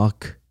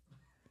 fuck.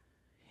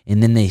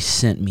 And then they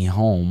sent me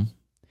home,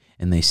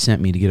 and they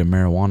sent me to get a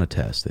marijuana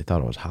test. They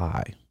thought I was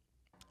high.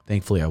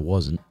 Thankfully, I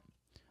wasn't.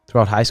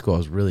 Throughout high school, I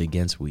was really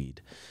against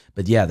weed.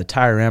 But yeah, the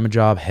Tyrama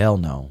job, hell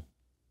no.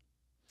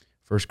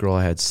 First girl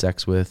I had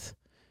sex with,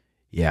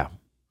 yeah,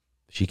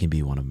 she can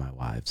be one of my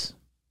wives.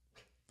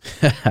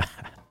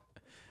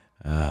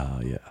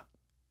 Oh, yeah.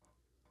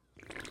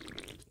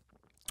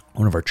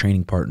 One of our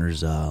training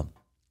partners,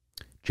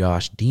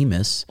 Josh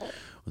Demas,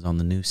 was on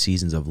the new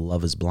seasons of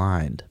Love is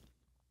Blind.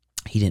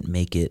 He didn't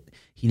make it.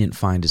 He didn't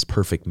find his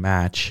perfect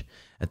match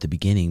at the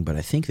beginning, but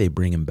I think they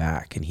bring him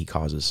back and he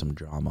causes some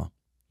drama.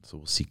 So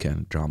we'll see kind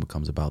of drama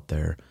comes about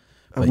there.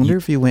 I But wonder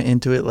if he went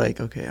into it like,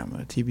 okay, I'm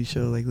on a TV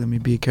show, like, let me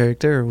be a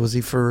character, or was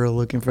he for real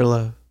looking for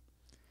love?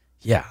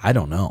 Yeah, I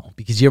don't know.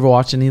 Because you ever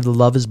watch any of the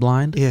Love is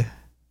Blind? Yeah.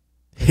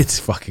 It's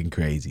fucking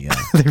crazy. Yeah.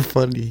 They're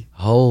funny.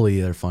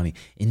 Holy, they're funny.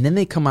 And then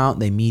they come out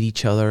and they meet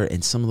each other,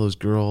 and some of those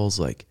girls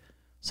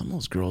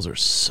are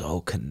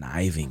so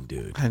conniving,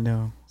 dude. I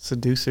know.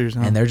 Seducers,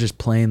 huh? And they're just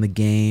playing the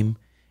game,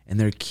 and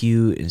they're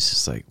cute, and it's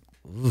just like,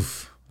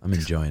 oof, I'm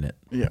enjoying it.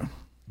 Yeah.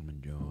 I'm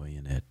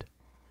enjoying it.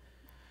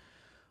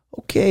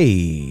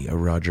 Okay,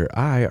 Roger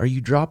are you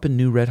dropping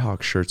new Red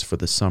Hawk shirts for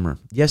the summer?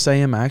 Yes, I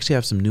am. I actually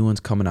have some new ones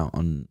coming out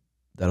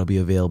that'll be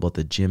available at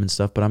the gym and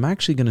stuff, but I'm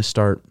actually going to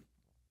start,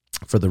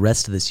 for the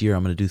rest of this year,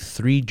 I'm going to do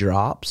 3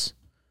 drops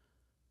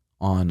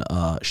on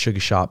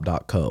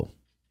sugarshop.co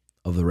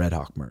of the Red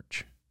Hawk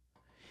merch.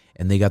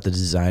 And they got the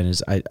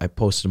designers. I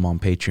posted them on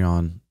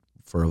Patreon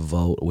for a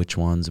vote, which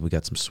ones. We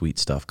got some sweet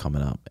stuff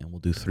coming up. And we'll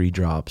do 3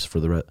 drops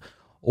for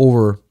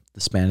over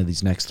the span of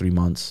these next 3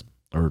 months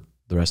or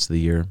the rest of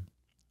the year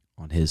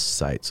on his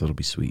site. So it'll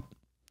be sweet.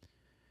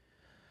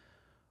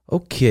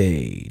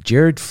 Okay,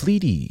 Jared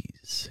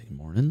Fleeties. Good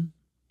morning.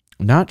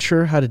 Not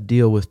sure how to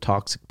deal with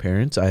toxic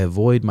parents. I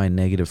avoid my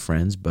negative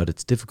friends, but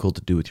it's difficult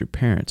to do with your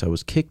parents. I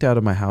was kicked out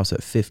of my house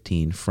at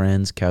 15,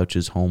 friends,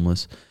 couches,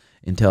 homeless,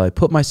 until I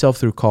put myself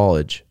through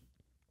college.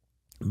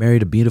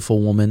 Married a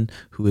beautiful woman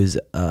who is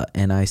an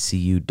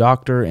NICU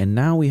doctor, and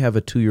now we have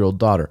a 2-year-old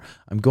daughter.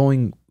 I'm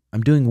doing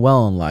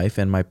well in life,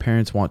 and my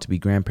parents want to be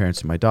grandparents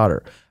to my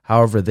daughter.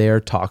 However, they are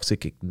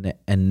toxic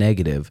and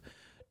negative.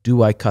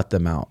 Do I cut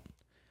them out?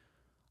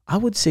 I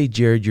would say,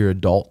 Jared, you're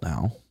adult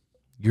now.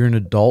 You're an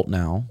adult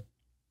now.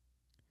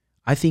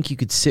 I think you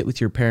could sit with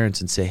your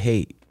parents and say,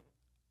 hey,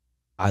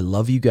 I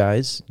love you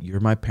guys. You're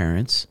my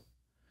parents.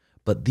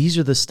 But these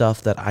are the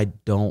stuff that I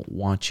don't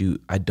want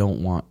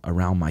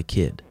around my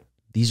kid.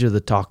 These are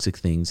the toxic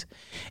things.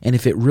 And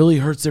if it really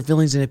hurts their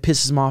feelings and it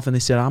pisses them off and they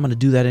said, I'm going to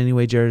do that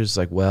anyway, Jared, it's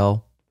like,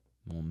 well,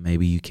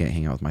 maybe you can't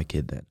hang out with my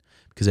kid then.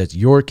 Because that's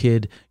your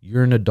kid,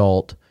 you're an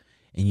adult,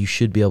 and you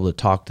should be able to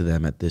talk to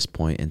them at this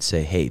point and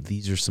say, hey,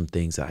 these are some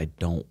things that I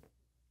don't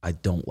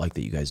like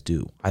that you guys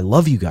do. I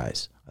love you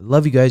guys. I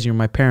love you guys. You're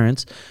my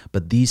parents.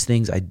 But these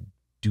things I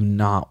do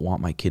not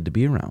want my kid to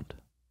be around.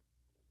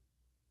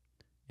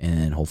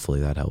 And hopefully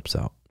that helps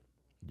out,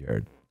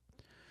 Jared.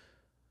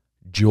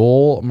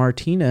 Joel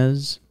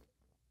Martinez,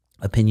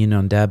 opinion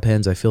on dab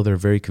pens. I feel they're a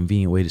very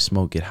convenient way to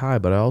smoke, get high,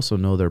 but I also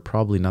know they're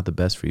probably not the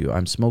best for you.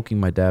 I'm smoking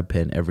my dab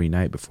pen every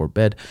night before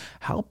bed.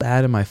 How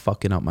bad am I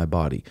fucking up my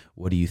body?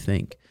 What do you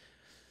think?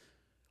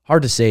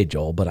 Hard to say,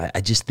 Joel, but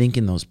I just think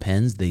in those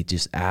pens, they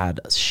just add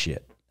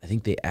shit. I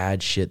think they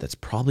add shit that's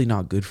probably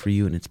not good for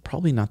you, and it's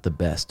probably not the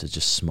best to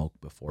just smoke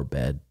before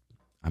bed.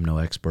 I'm no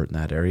expert in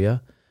that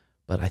area,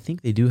 but I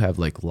think they do have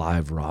like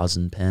live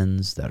rosin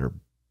pens that are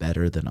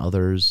better than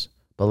others.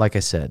 But like I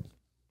said,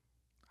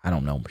 I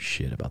don't know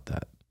shit about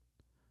that.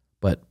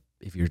 But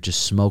if you're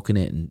just smoking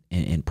it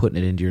and putting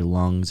it into your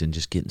lungs and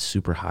just getting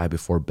super high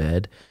before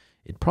bed,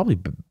 it'd probably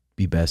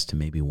be best to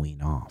maybe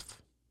wean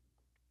off.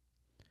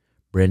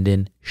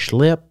 Brendan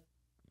Schlip.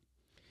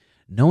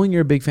 Knowing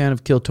you're a big fan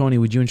of Kill Tony,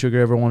 would you and Sugar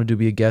ever want to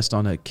be a guest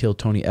on a Kill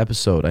Tony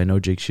episode? I know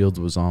Jake Shields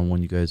was on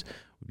one. You guys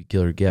would be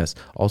killer guests.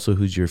 Also,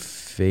 who's your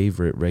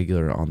favorite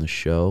regular on the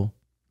show?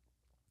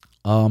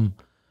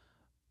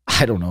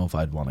 I don't know if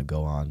I'd want to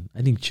go on.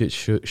 I think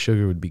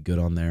Sugar would be good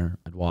on there.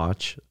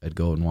 I'd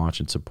go and watch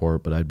and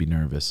support, but I'd be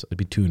nervous. I'd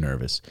be too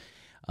nervous.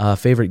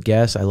 Favorite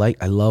guest? I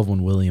love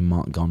when William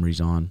Montgomery's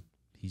on.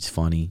 He's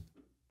funny.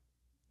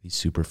 He's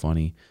super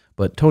funny.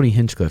 But Tony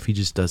Hinchcliffe, he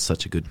just does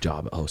such a good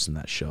job at hosting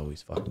that show.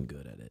 He's fucking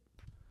good at it.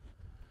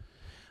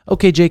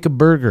 Okay, Jacob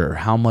Berger,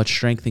 how much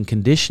strength and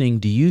conditioning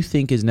do you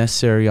think is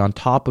necessary on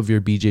top of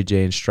your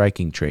BJJ and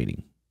striking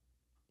training?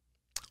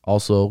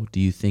 Also, do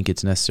you think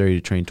it's necessary to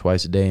train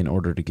twice a day in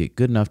order to get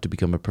good enough to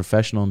become a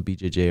professional in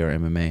BJJ or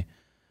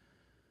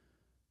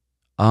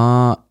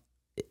MMA?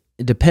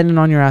 Depending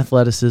on your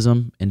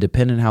athleticism and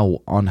depending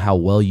on how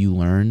well you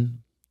learn,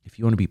 if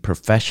you want to be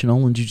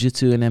professional in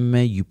jiu-jitsu and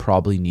MMA, you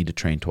probably need to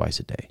train twice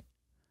a day.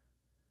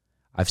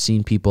 I've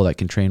seen people that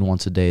can train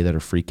once a day that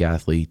are freak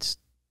athletes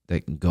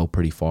that can go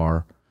pretty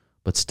far,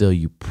 but still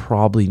you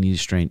probably need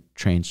to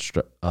train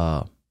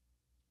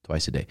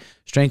twice a day.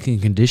 Strength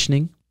and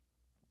conditioning,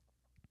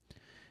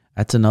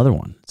 that's another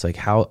one. It's like,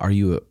 how are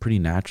you a pretty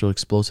natural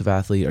explosive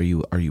athlete? Are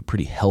you a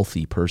pretty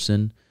healthy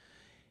person?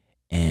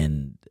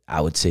 And I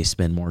would say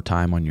spend more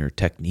time on your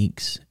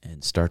techniques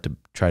and start to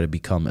try to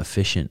become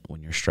efficient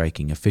when you're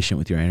striking, efficient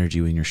with your energy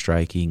when you're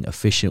striking,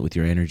 efficient with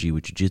your energy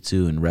with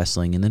jiu-jitsu and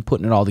wrestling, and then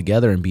putting it all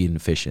together and being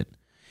efficient.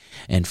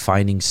 And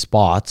finding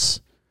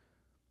spots,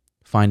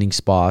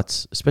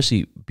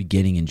 especially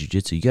beginning in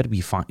jiu-jitsu, you got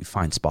to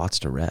find spots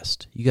to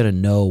rest. You got to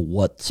know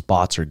what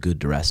spots are good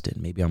to rest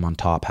in. Maybe I'm on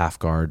top half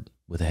guard.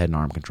 with a head and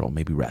arm control.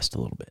 Maybe rest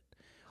a little bit.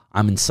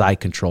 I'm in side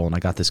control and I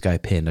got this guy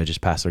pinned. I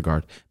just passed their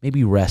guard.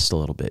 Maybe rest a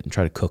little bit and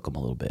try to cook them a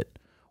little bit,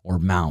 or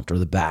mount, or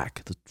the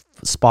back, the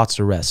spots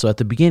to rest. So at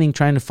the beginning,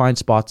 trying to find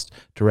spots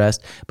to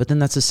rest, but then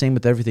that's the same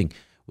with everything.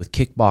 With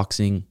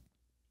kickboxing,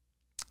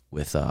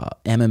 with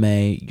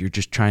MMA, you're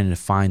just trying to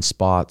find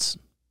spots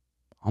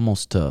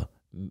almost to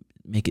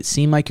make it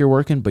seem like you're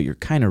working, but you're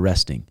kind of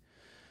resting,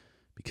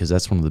 because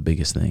that's one of the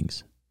biggest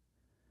things.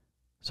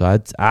 So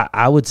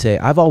I would say,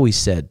 I've always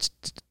said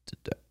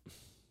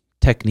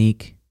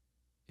technique.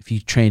 If you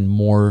train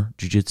more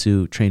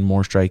jiu-jitsu, train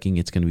more striking,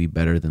 it's going to be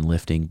better than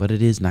lifting. But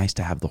it is nice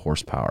to have the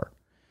horsepower.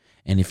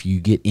 And if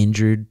you get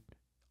injured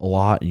a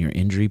lot and you're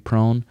injury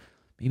prone,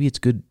 maybe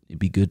it'd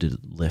be good to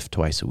lift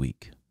twice a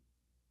week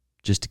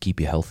just to keep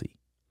you healthy.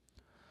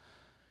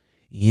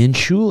 Ian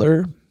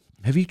Schuler,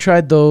 have you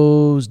tried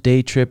those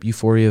Day Trip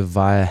Euphoria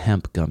Via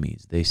hemp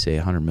gummies? They say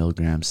 100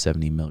 milligrams,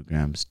 70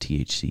 milligrams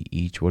THC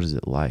each. What is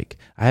it like?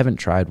 I haven't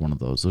tried one of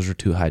those. Those are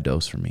too high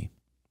dose for me.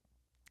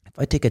 If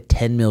I take a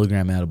 10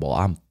 milligram edible,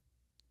 I'm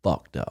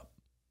fucked up.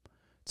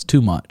 It's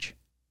too much.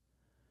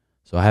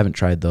 So I haven't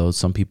tried those.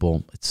 Some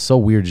people, it's so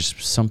weird.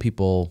 Just some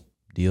people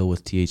deal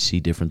with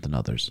THC different than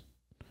others.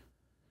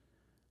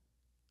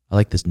 I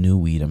like this new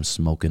weed I'm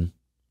smoking.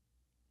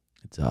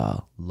 It's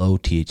low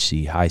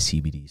THC, high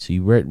CBD. So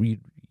you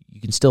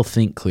can still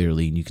think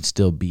clearly, and you can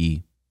still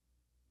do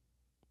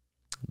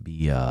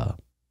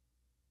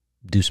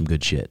some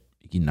good shit.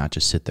 You can not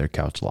just sit there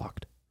couch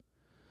locked.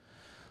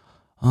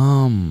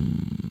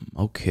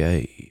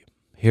 Okay.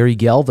 Harry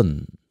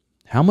Galvin.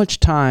 How much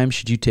time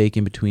should you take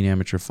in between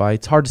amateur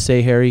fights? Hard to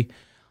say, Harry.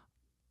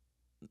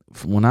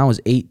 When I was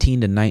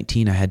 18 to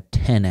 19, I had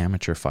 10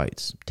 amateur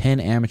fights. 10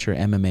 amateur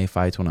MMA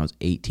fights when I was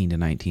 18 to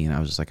 19. I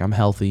was just like, I'm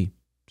healthy.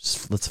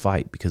 Let's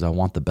fight, because I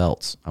want the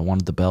belts. I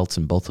wanted the belts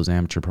in both those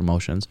amateur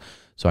promotions,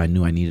 so I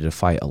knew I needed to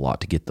fight a lot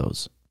to get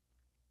those.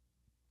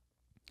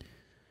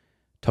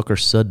 Tucker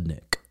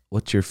Sudnick.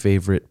 What's your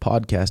favorite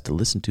podcast to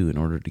listen to in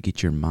order to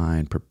get your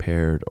mind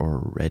prepared or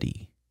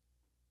ready?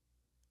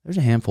 There's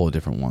a handful of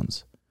different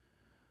ones.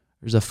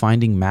 There's a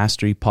Finding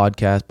Mastery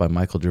podcast by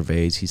Michael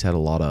Gervais. He's had a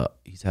lot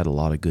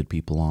of good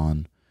people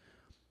on.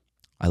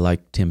 I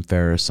like Tim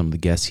Ferriss, some of the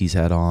guests he's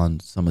had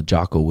on, some of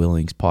Jocko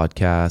Willing's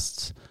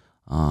podcasts.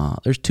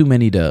 There's too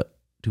many to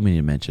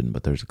mention,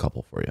 but there's a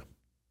couple for you.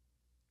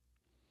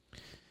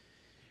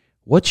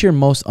 What's your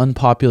most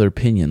unpopular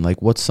opinion?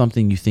 Like, what's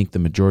something you think the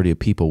majority of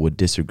people would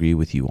disagree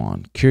with you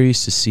on?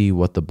 Curious to see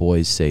what the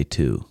boys say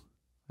too.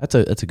 That's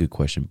a good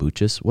question,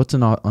 Boochus. What's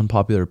an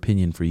unpopular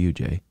opinion for you,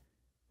 Jay?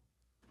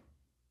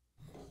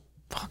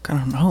 Fuck, I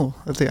don't know.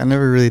 I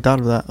never really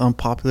thought of that.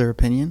 Unpopular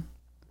opinion?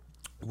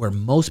 Where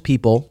most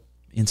people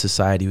in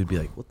society would be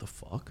like, what the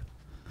fuck?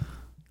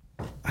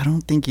 I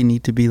don't think you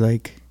need to be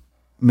like,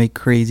 make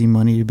crazy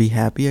money to be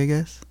happy, I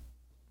guess.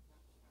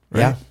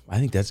 Right? Yeah, I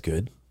think that's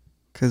good.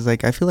 Because,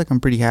 like, I feel like I'm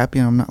pretty happy,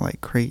 and I'm not,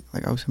 like, like,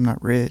 obviously I'm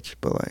not rich,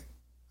 but, like,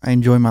 I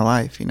enjoy my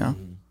life, you know?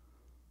 Mm-hmm.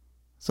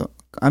 So,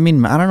 I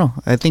mean, I don't know.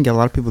 I think a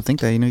lot of people think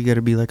that, you know, you got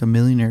to be, like, a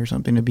millionaire or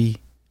something to be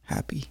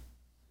happy.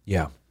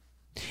 Yeah.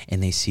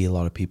 And they see a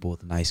lot of people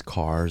with nice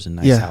cars and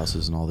nice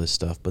houses and all this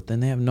stuff, but then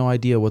they have no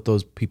idea what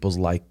those people's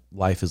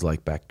life is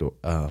like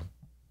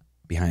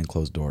behind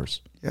closed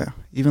doors. Yeah.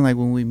 Even, like,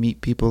 when we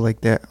meet people,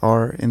 like, that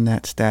are in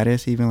that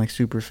status, even, like,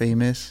 super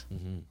famous,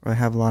 or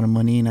have a lot of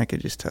money, and I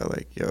could just tell,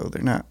 like, yo,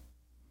 they're not.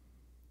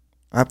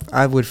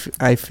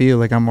 I feel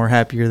like I'm more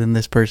happier than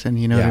this person,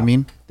 you know what I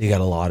mean? They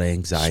got a lot of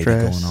anxiety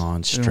going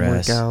on,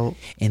 stress.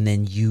 And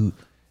then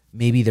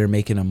maybe they're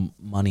making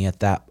money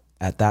at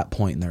that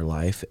point in their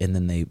life, and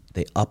then they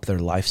up their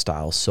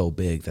lifestyle so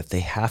big that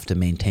they have to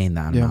maintain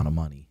that amount of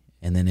money.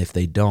 And then if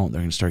they don't, they're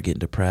going to start getting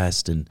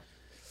depressed, and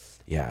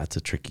it's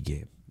a tricky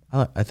game.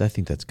 I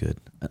think that's good.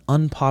 An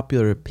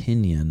unpopular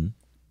opinion,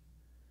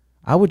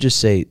 I would just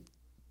say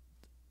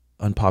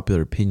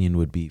unpopular opinion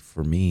would be,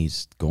 for me,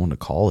 is going to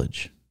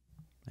college.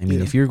 I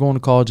mean, if you're going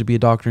to college to be a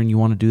doctor and you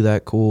want to do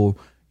that, cool.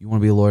 You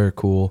want to be a lawyer,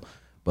 cool.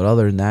 But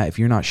other than that, if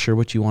you're not sure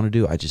what you want to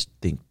do, I just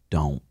think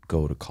don't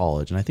go to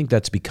college. And I think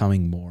that's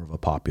becoming more of a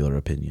popular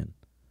opinion.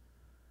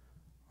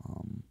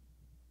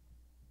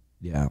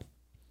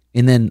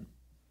 And then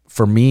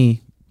for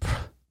me,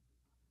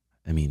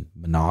 I mean,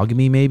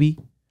 monogamy maybe.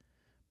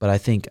 But I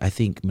think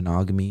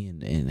monogamy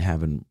and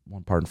having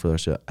one partner for the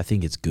rest of it, I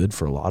think it's good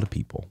for a lot of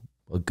people.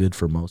 Good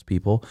for most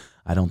people.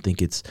 I don't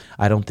think it's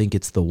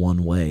the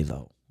one way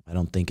though. I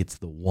don't think it's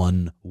the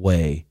one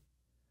way.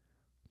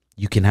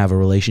 You can have a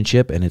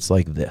relationship and it's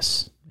like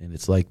this. And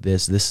it's like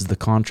this. This is the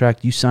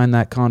contract. You sign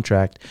that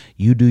contract.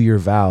 You do your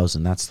vows,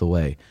 and that's the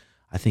way.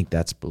 I think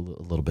that's a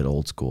little bit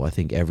old school. I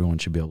think everyone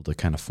should be able to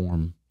kind of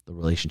form the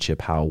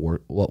relationship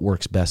what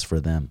works best for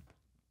them.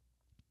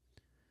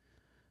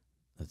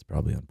 That's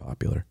probably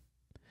unpopular.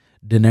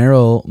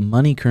 Dinero,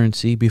 money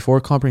currency.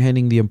 Before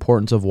comprehending the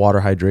importance of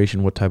water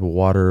hydration, what type of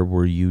water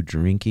were you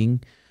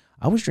drinking?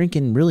 I was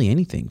drinking really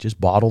anything,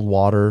 just bottled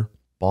water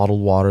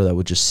that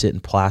would just sit in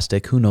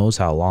plastic. Who knows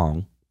how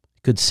long?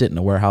 It could sit in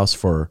a warehouse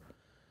for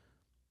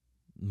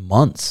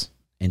months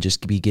and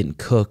just be getting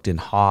cooked and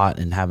hot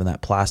and having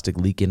that plastic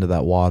leak into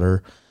that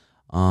water.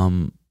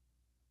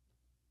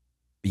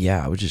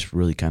 Yeah, I would just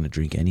really kind of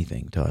drink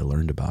anything until I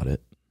learned about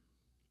it.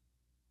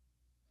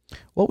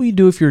 What will you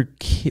do if your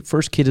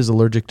first kid is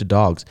allergic to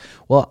dogs?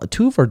 Well,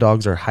 2 of our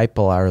dogs are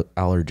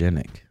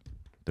hypoallergenic.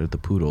 They're the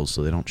poodles,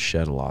 so they don't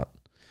shed a lot.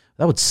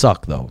 That would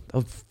suck, though. That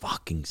would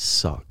fucking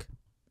suck.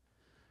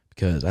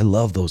 Because I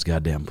love those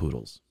goddamn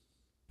poodles.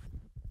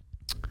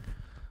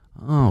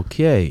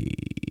 Okay.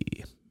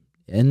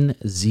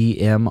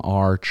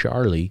 NZMR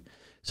Charlie.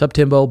 Sup,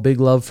 Timbo? Big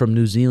love from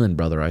New Zealand,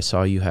 brother. I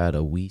saw you had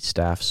a wee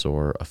staph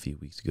sore a few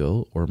weeks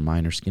ago, or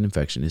minor skin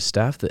infection. Is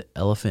staph the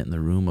elephant in the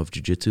room of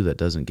jiu-jitsu that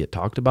doesn't get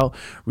talked about?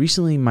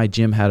 Recently, my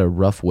gym had a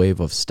rough wave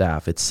of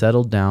staph. It's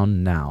settled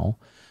down now,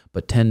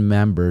 but 10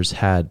 members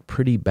had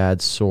pretty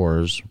bad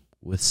sores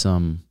with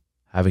some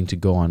having to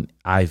go on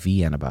IV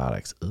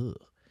antibiotics. Ugh.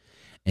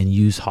 And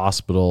use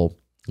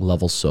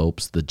hospital-level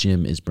soaps. The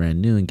gym is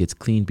brand new and gets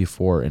cleaned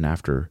before and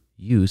after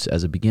use.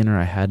 As a beginner,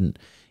 I hadn't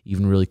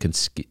even really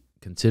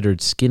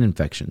considered skin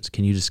infections.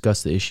 Can you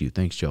discuss the issue?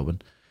 Thanks,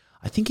 Jobin.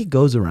 I think it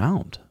goes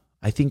around.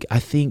 I think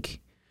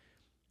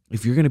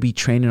if you're going to be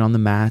training on the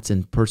mats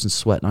and person's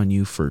sweating on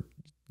you for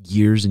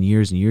years and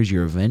years and years,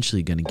 you're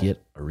eventually going to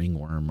get a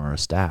ringworm or a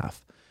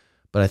staph.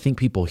 But I think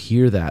people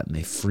hear that and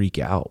they freak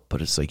out.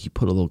 But it's like you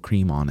put a little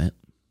cream on it.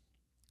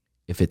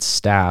 If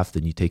it's staph,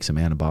 then you take some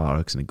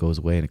antibiotics and it goes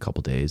away in a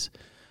couple days.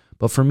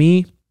 But for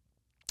me,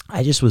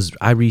 I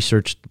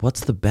researched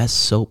what's the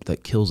best soap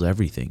that kills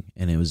everything,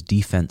 and it was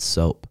Defense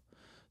soap.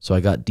 So I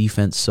got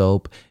Defense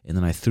soap, and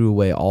then I threw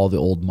away all the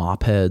old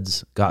mop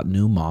heads, got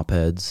new mop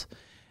heads,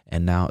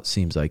 and now it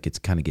seems like it's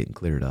kind of getting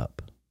cleared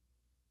up.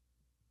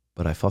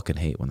 But I fucking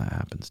hate when that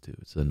happens too.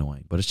 It's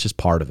annoying, but it's just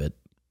part of it.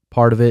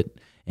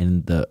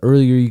 And the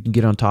earlier you can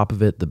get on top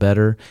of it, the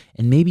better.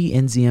 And maybe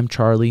NZM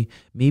Charlie,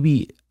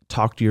 maybe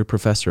talk to your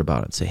professor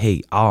about it. Say,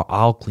 hey,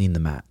 I'll clean the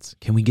mats.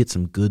 Can we get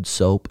some good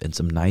soap and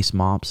some nice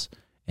mops,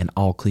 and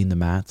I'll clean the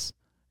mats,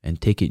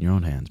 and take it in your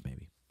own hands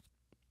maybe.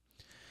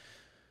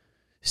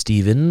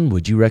 Steven,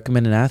 would you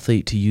recommend an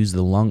athlete to use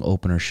the lung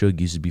opener Shug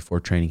uses before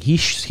training? He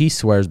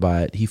swears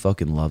by it. He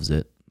fucking loves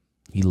it.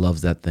 He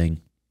loves that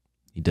thing.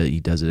 He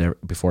does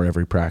it before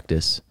every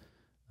practice.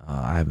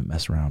 I haven't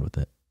messed around with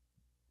it.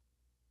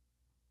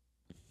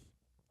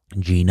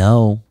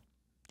 Gino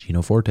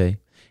Forte.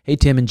 Hey,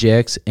 Tim and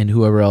Jax and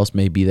whoever else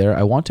may be there.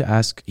 I want to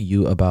ask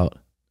you about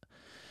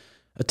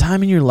a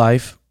time in your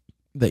life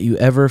that you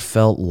ever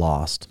felt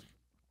lost.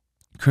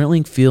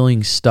 Currently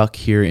feeling stuck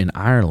here in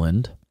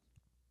Ireland,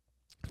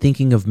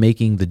 thinking of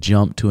making the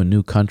jump to a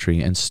new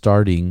country and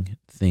starting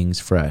things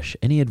fresh.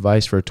 Any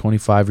advice for a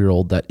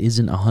 25-year-old that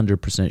isn't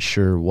 100%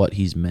 sure what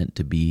he's meant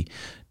to be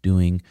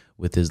doing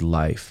with his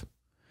life?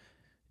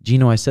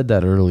 Gino, I said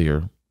that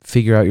earlier.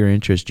 Figure out your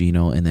interest,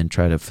 Gino, and then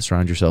try to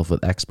surround yourself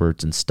with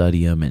experts and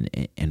study them,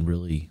 and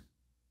really,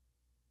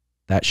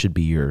 that should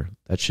be your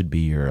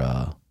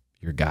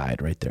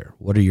guide right there.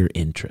 What are your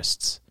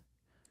interests?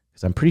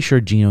 Because I'm pretty sure,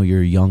 Gino,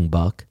 you're a young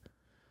buck.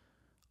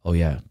 Oh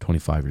yeah,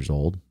 25 years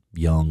old,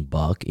 young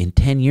buck. In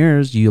 10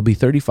 years, you'll be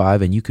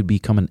 35, and you could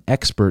become an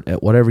expert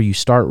at whatever you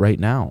start right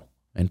now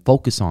and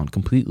focus on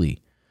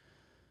completely.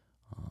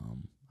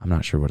 I'm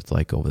not sure what it's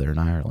like over there in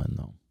Ireland,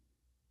 though.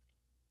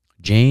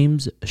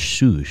 James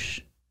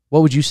Shush.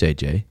 What would you say,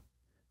 Jay,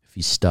 if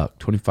he's stuck,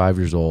 25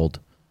 years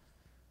old?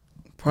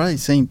 Probably the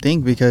same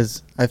thing,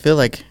 because I feel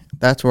like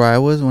that's where I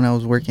was when I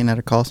was working at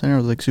a call center. I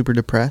was like super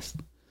depressed,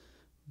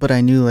 but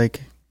I knew,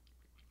 like,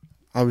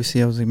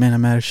 obviously I was like, man,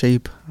 I'm out of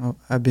shape.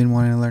 I've been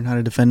wanting to learn how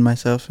to defend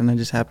myself, and I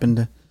just happened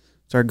to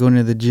start going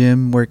to the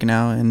gym, working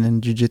out, and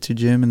then jiu-jitsu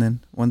gym, and then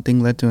one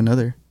thing led to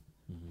another.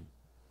 Mm-hmm.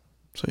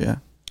 So yeah.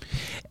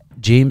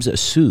 James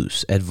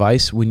Seuss,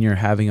 advice when you're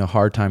having a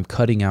hard time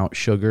cutting out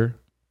sugar.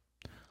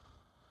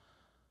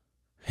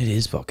 It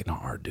is fucking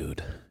hard,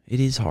 dude. It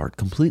is hard.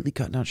 Completely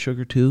cutting out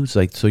sugar, too. It's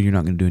like, so you're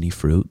not going to do any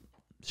fruit.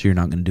 So you're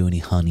not going to do any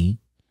honey.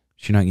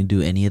 So you're not going to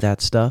do any of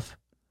that stuff.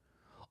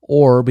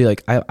 Or be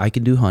like, I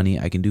can do honey.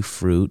 I can do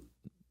fruit.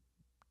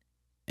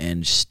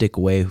 And stick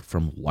away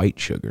from white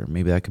sugar.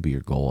 Maybe that could be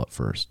your goal at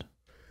first.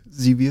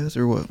 Zevias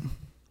or what?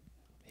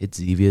 Hit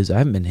Zevias. I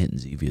haven't been hitting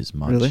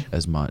Zevias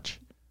as much.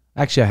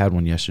 Actually, I had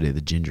one yesterday,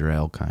 the ginger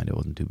ale kind. It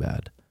wasn't too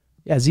bad.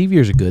 Yeah,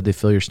 Zevias are good. They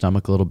fill your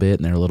stomach a little bit,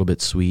 and they're a little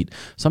bit sweet.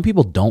 Some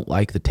people don't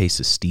like the taste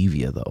of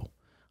stevia, though.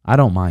 I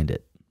don't mind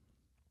it.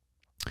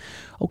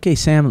 Okay,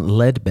 Sam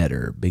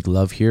Ledbetter. Big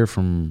love here,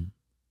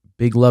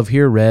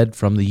 Red,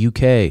 from the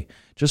UK.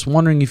 Just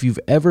wondering if you've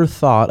ever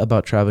thought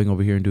about traveling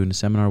over here and doing a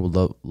seminar.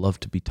 Would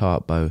love to be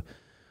taught by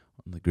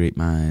the great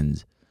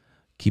minds.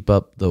 Keep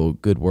up the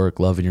good work,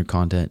 loving your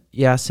content.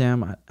 Yeah,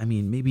 Sam, I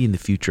mean, maybe in the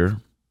future.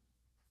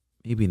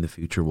 Maybe in the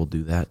future we'll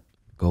do that.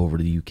 Go over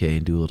to the UK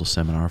and do a little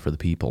seminar for the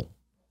people.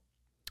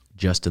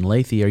 Justin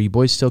Lathy, are you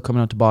boys still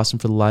coming out to Boston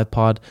for the live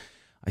pod?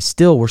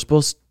 We're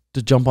supposed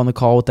to jump on the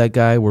call with that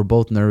guy. We're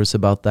both nervous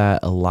about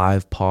that. A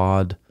live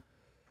pod.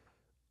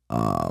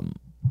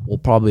 We'll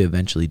probably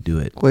eventually do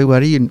it. Wait, why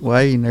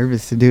are you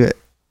nervous to do it?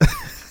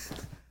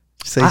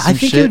 say I some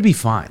think shit. it would be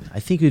fine. I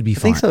think it would be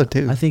fine. think so,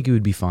 too. I think it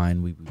would be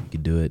fine. We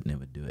could do it and it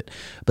would do it.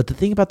 But the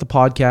thing about the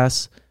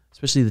podcast,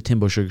 especially the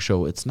Timbo Sugar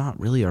Show, it's not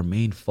really our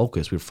main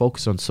focus. We're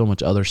focused on so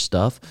much other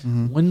stuff.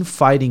 When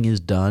fighting is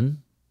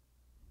done,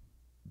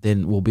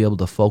 then we'll be able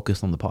to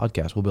focus on the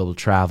podcast. We'll be able to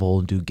travel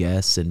and do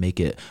guests and make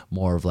it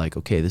more of like,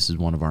 okay, this is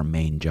one of our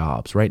main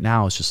jobs. Right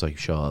now, it's just like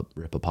show up,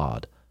 rip a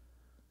pod.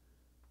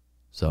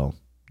 So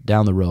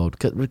down the road,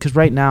 because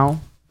right now,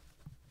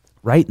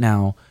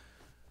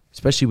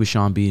 especially with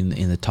Sean being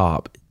in the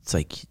top, it's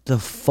like the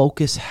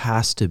focus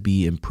has to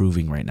be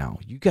improving right now.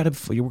 We're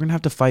gonna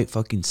have to fight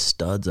fucking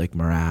studs like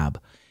Marab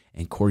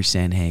and Corey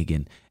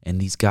Sandhagen and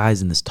these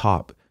guys in this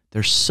top.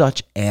 They're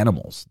such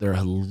animals. They're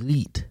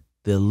elite,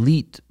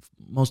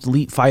 most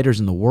elite fighters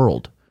in the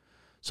world.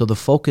 So the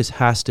focus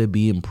has to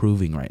be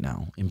improving right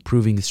now,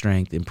 improving the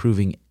strength,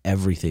 improving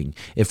everything.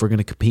 If we're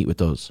gonna compete with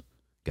those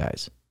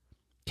guys,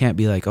 can't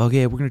be like,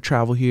 okay, we're gonna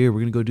travel here,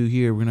 we're gonna go do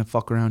here, we're gonna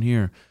fuck around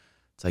here.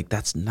 It's like,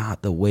 that's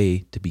not the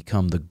way to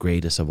become the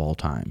greatest of all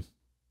time.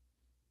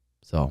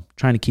 So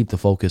trying to keep the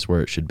focus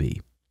where it should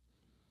be.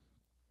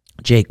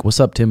 Jake,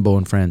 what's up, Timbo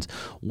and friends?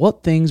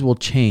 What things will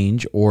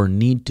change or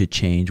need to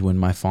change when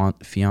my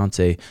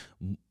fiance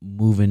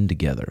move in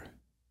together?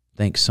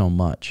 Thanks so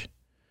much.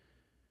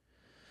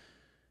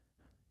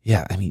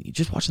 Yeah, I mean,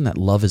 just watching that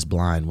Love is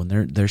Blind, when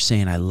they're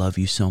saying, I love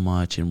you so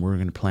much and we're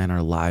going to plan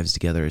our lives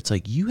together. It's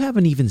like, you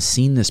haven't even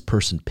seen this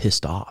person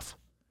pissed off.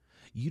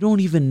 You don't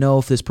even know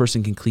if this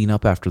person can clean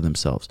up after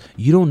themselves.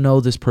 You don't know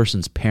this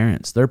person's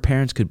parents. Their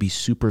parents could be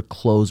super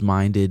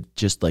close-minded,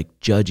 just like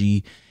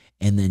judgy,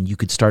 and then you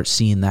could start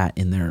seeing that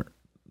in their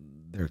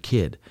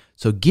kid.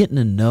 So getting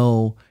to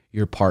know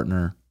your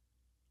partner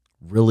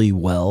really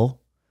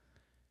well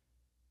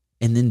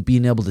and then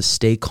being able to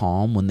stay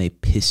calm when they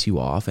piss you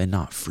off and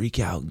not freak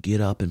out and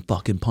get up and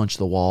fucking punch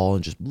the wall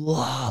and just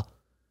blah.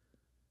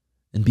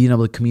 And being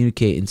able to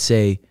communicate and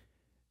say,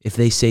 if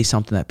they say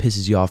something that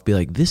pisses you off, be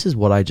like, this is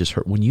what I just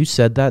heard. When you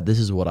said that, this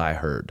is what I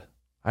heard.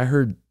 I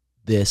heard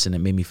this and it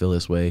made me feel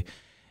this way.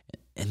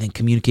 And then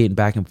communicating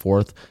back and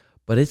forth.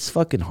 But it's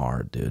fucking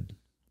hard, dude.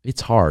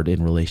 It's hard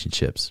in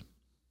relationships.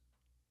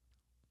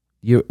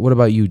 What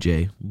about you,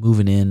 Jay?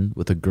 Moving in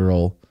with a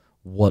girl,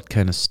 what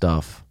kind of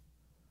stuff?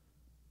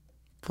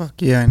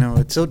 Fuck yeah, I know.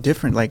 It's so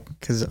different, like,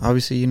 because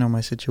obviously, you know,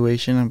 my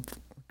situation.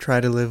 I've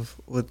tried to live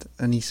with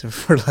Anissa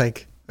for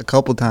like a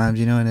couple times,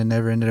 you know, and it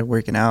never ended up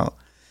working out.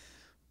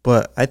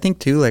 But I think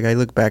too, like, I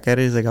look back at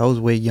it, it's like I was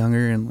way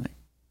younger and like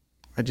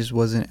I just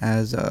wasn't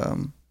as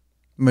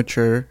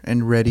mature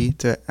and ready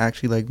to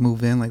actually like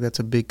move in. Like, that's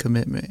a big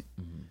commitment.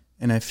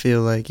 And I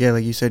feel like, yeah,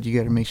 like you said, you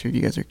got to make sure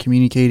you guys are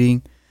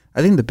communicating.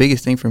 I think the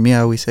biggest thing for me, I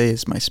always say,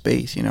 is my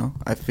space, you know.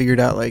 I figured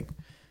out, like,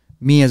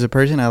 me as a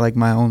person, I like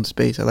my own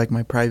space. I like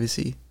my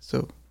privacy.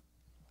 So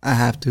I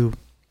have to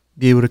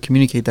be able to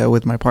communicate that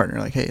with my partner.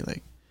 Like, hey,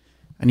 like,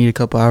 I need a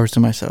couple hours to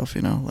myself,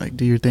 you know. Like,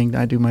 do your thing,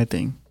 I do my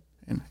thing.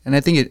 And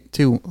I think it,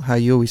 too, how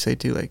you always say,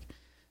 too, like,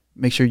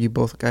 make sure you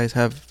both guys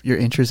have your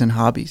interests and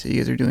hobbies that you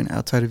guys are doing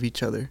outside of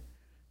each other.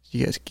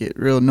 You guys get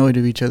real annoyed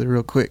of each other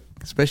real quick,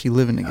 especially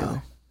living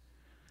together.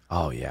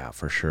 Oh yeah,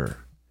 for sure.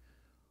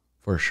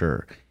 For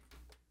sure.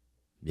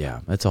 Yeah,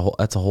 that's a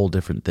whole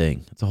different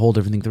thing. It's a whole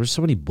different thing. There's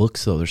so many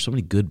books though. There's so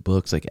many good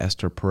books like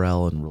Esther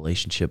Perel and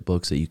relationship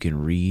books that you can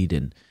read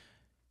and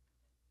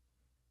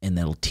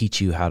that'll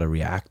teach you how to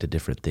react to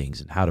different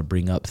things and how to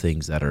bring up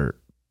things that are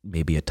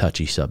maybe a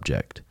touchy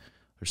subject.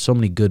 There's so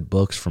many good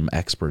books from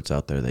experts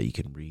out there that you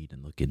can read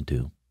and look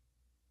into.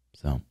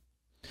 So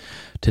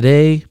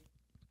today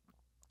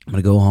I'm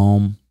going to go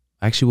home.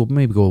 Actually, we'll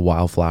maybe go to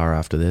Wildflower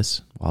after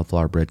this.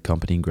 Wildflower Bread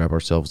Company, and grab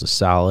ourselves a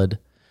salad.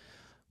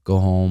 Go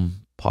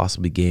home,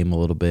 possibly game a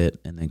little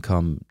bit, and then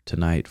come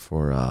tonight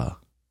for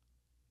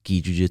gi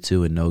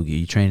jiu-jitsu and no gi.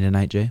 You training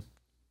tonight, Jay?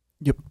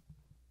 Yep.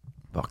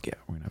 Fuck yeah,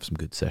 we're going to have some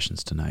good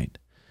sessions tonight.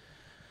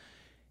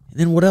 And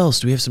then what else?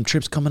 Do we have some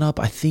trips coming up?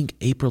 I think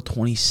April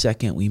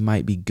 22nd, we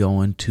might be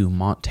going to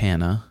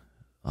Montana.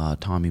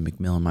 Tommy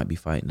McMillan might be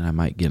fighting, and I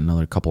might get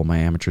another couple of my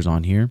amateurs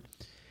on here.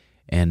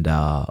 And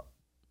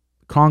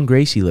Kron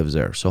Gracie lives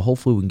there, so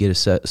hopefully we can get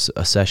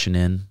a session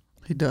in.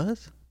 He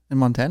does? In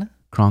Montana?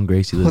 Kron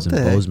Gracie lives in What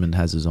the heck? Bozeman,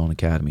 has his own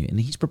academy, and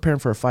he's preparing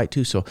for a fight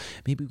too, so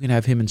maybe we can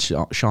have him and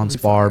Sean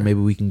spar. Maybe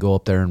we can go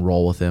up there and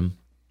roll with him,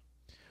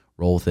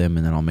 and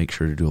then I'll make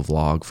sure to do a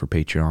vlog for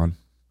Patreon.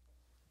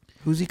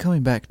 Who's he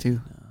coming back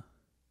to?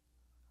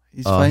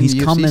 He's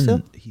coming.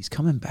 still? He's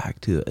coming back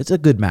to. It's a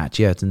good match.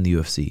 Yeah, it's in the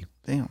UFC.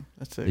 Damn,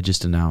 that's They it.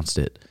 just announced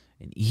it.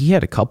 And he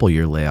had a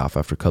couple-year layoff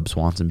after Cub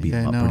Swanson beat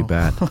him up pretty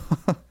bad.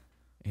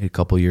 He had a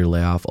couple-year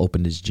layoff,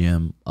 opened his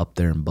gym up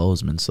there in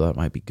Bozeman, so that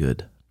might be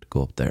good to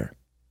go up there.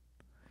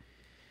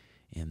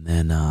 And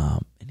then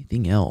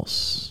anything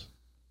else?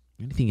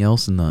 Anything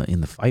else in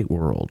the fight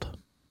world?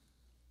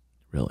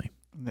 Really?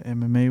 In the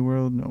MMA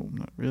world? No,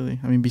 not really.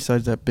 I mean,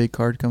 besides that big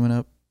card coming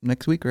up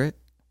next week, right?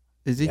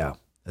 Is he? Yeah,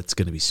 that's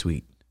going to be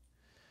sweet.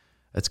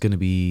 That's going to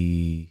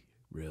be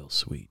real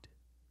sweet.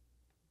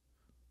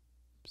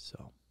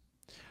 So,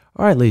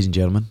 all right, ladies and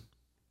gentlemen.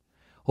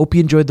 Hope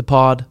you enjoyed the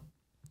pod.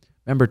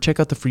 remember, check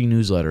out the free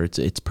newsletter.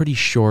 It's pretty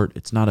short.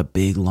 It's not a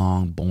big,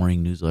 long,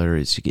 boring newsletter.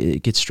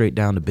 It gets straight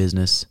down to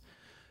business.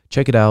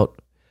 Check it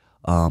out.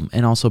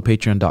 And also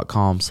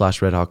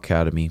patreon.com/Red Hawk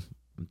Academy.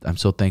 I'm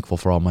so thankful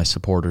for all my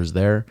supporters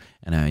there,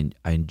 and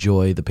I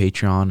enjoy the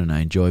Patreon, and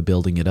I enjoy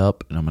building it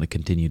up, and I'm going to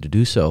continue to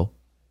do so.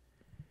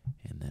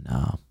 And then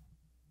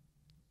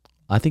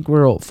I think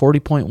we're at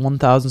 40.1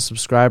 thousand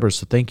subscribers,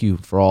 so thank you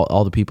for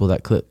all the people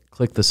that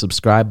click the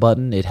subscribe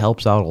button. It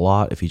helps out a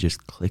lot if you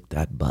just click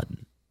that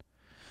button.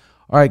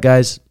 All right,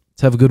 guys,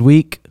 let's have a good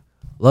week.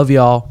 Love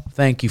y'all.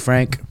 Thank you,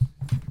 Frank.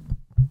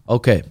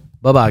 Okay,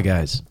 bye-bye,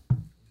 guys.